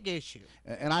 a big issue.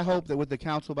 And I hope that with the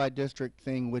council by district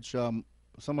thing, which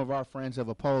some of our friends have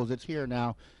opposed, it's here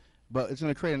now, but it's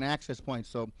going to create an access point.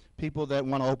 So people that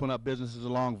want to open up businesses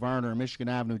along Verner, Michigan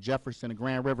Avenue, Jefferson, and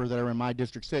Grand River that are in my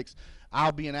District 6,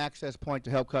 I'll be an access point to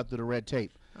help cut through the red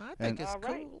tape. I think And- it's All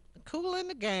right. cool in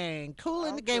the gang, cool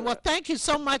in the Sounds gang. Well, good. thank you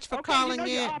so much for Okay, calling you know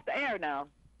in. you're off the air now.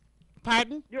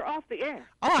 Pardon? You're off the air.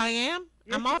 Oh, I am?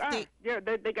 Yes, I'm you off are. the... Yeah,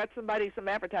 they got some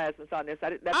advertisements on this.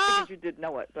 I Ah. figured you did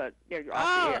know it, but yeah, you're off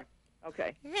Oh. the air.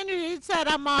 Okay, Henry, you said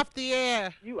I'm off the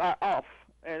air. you are off,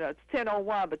 and it's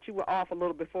 10:01, but you were off a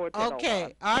little before 10:01.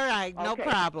 Okay, all right, no Okay.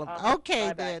 problem. Okay,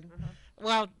 Bye-bye. then. Mhm.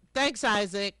 Well, thanks,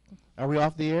 Isaac. Are we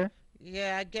off the air?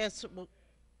 Yeah, I guess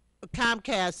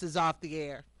Comcast is off the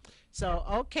air. So,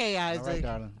 okay, Isaac.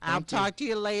 darling. I'll Thank you. talk to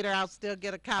you later. I'll still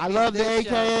get a copy I love of the this show.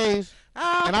 AKAs,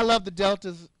 Oh, and I love the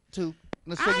Deltas too.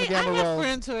 Let's take I me down the have road.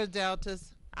 friends who are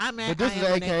Deltas. But this I is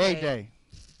am an AKA AKA. day.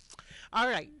 All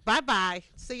right, bye-bye.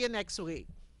 See you next week.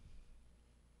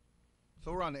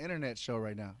 So we're on the internet show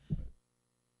right now.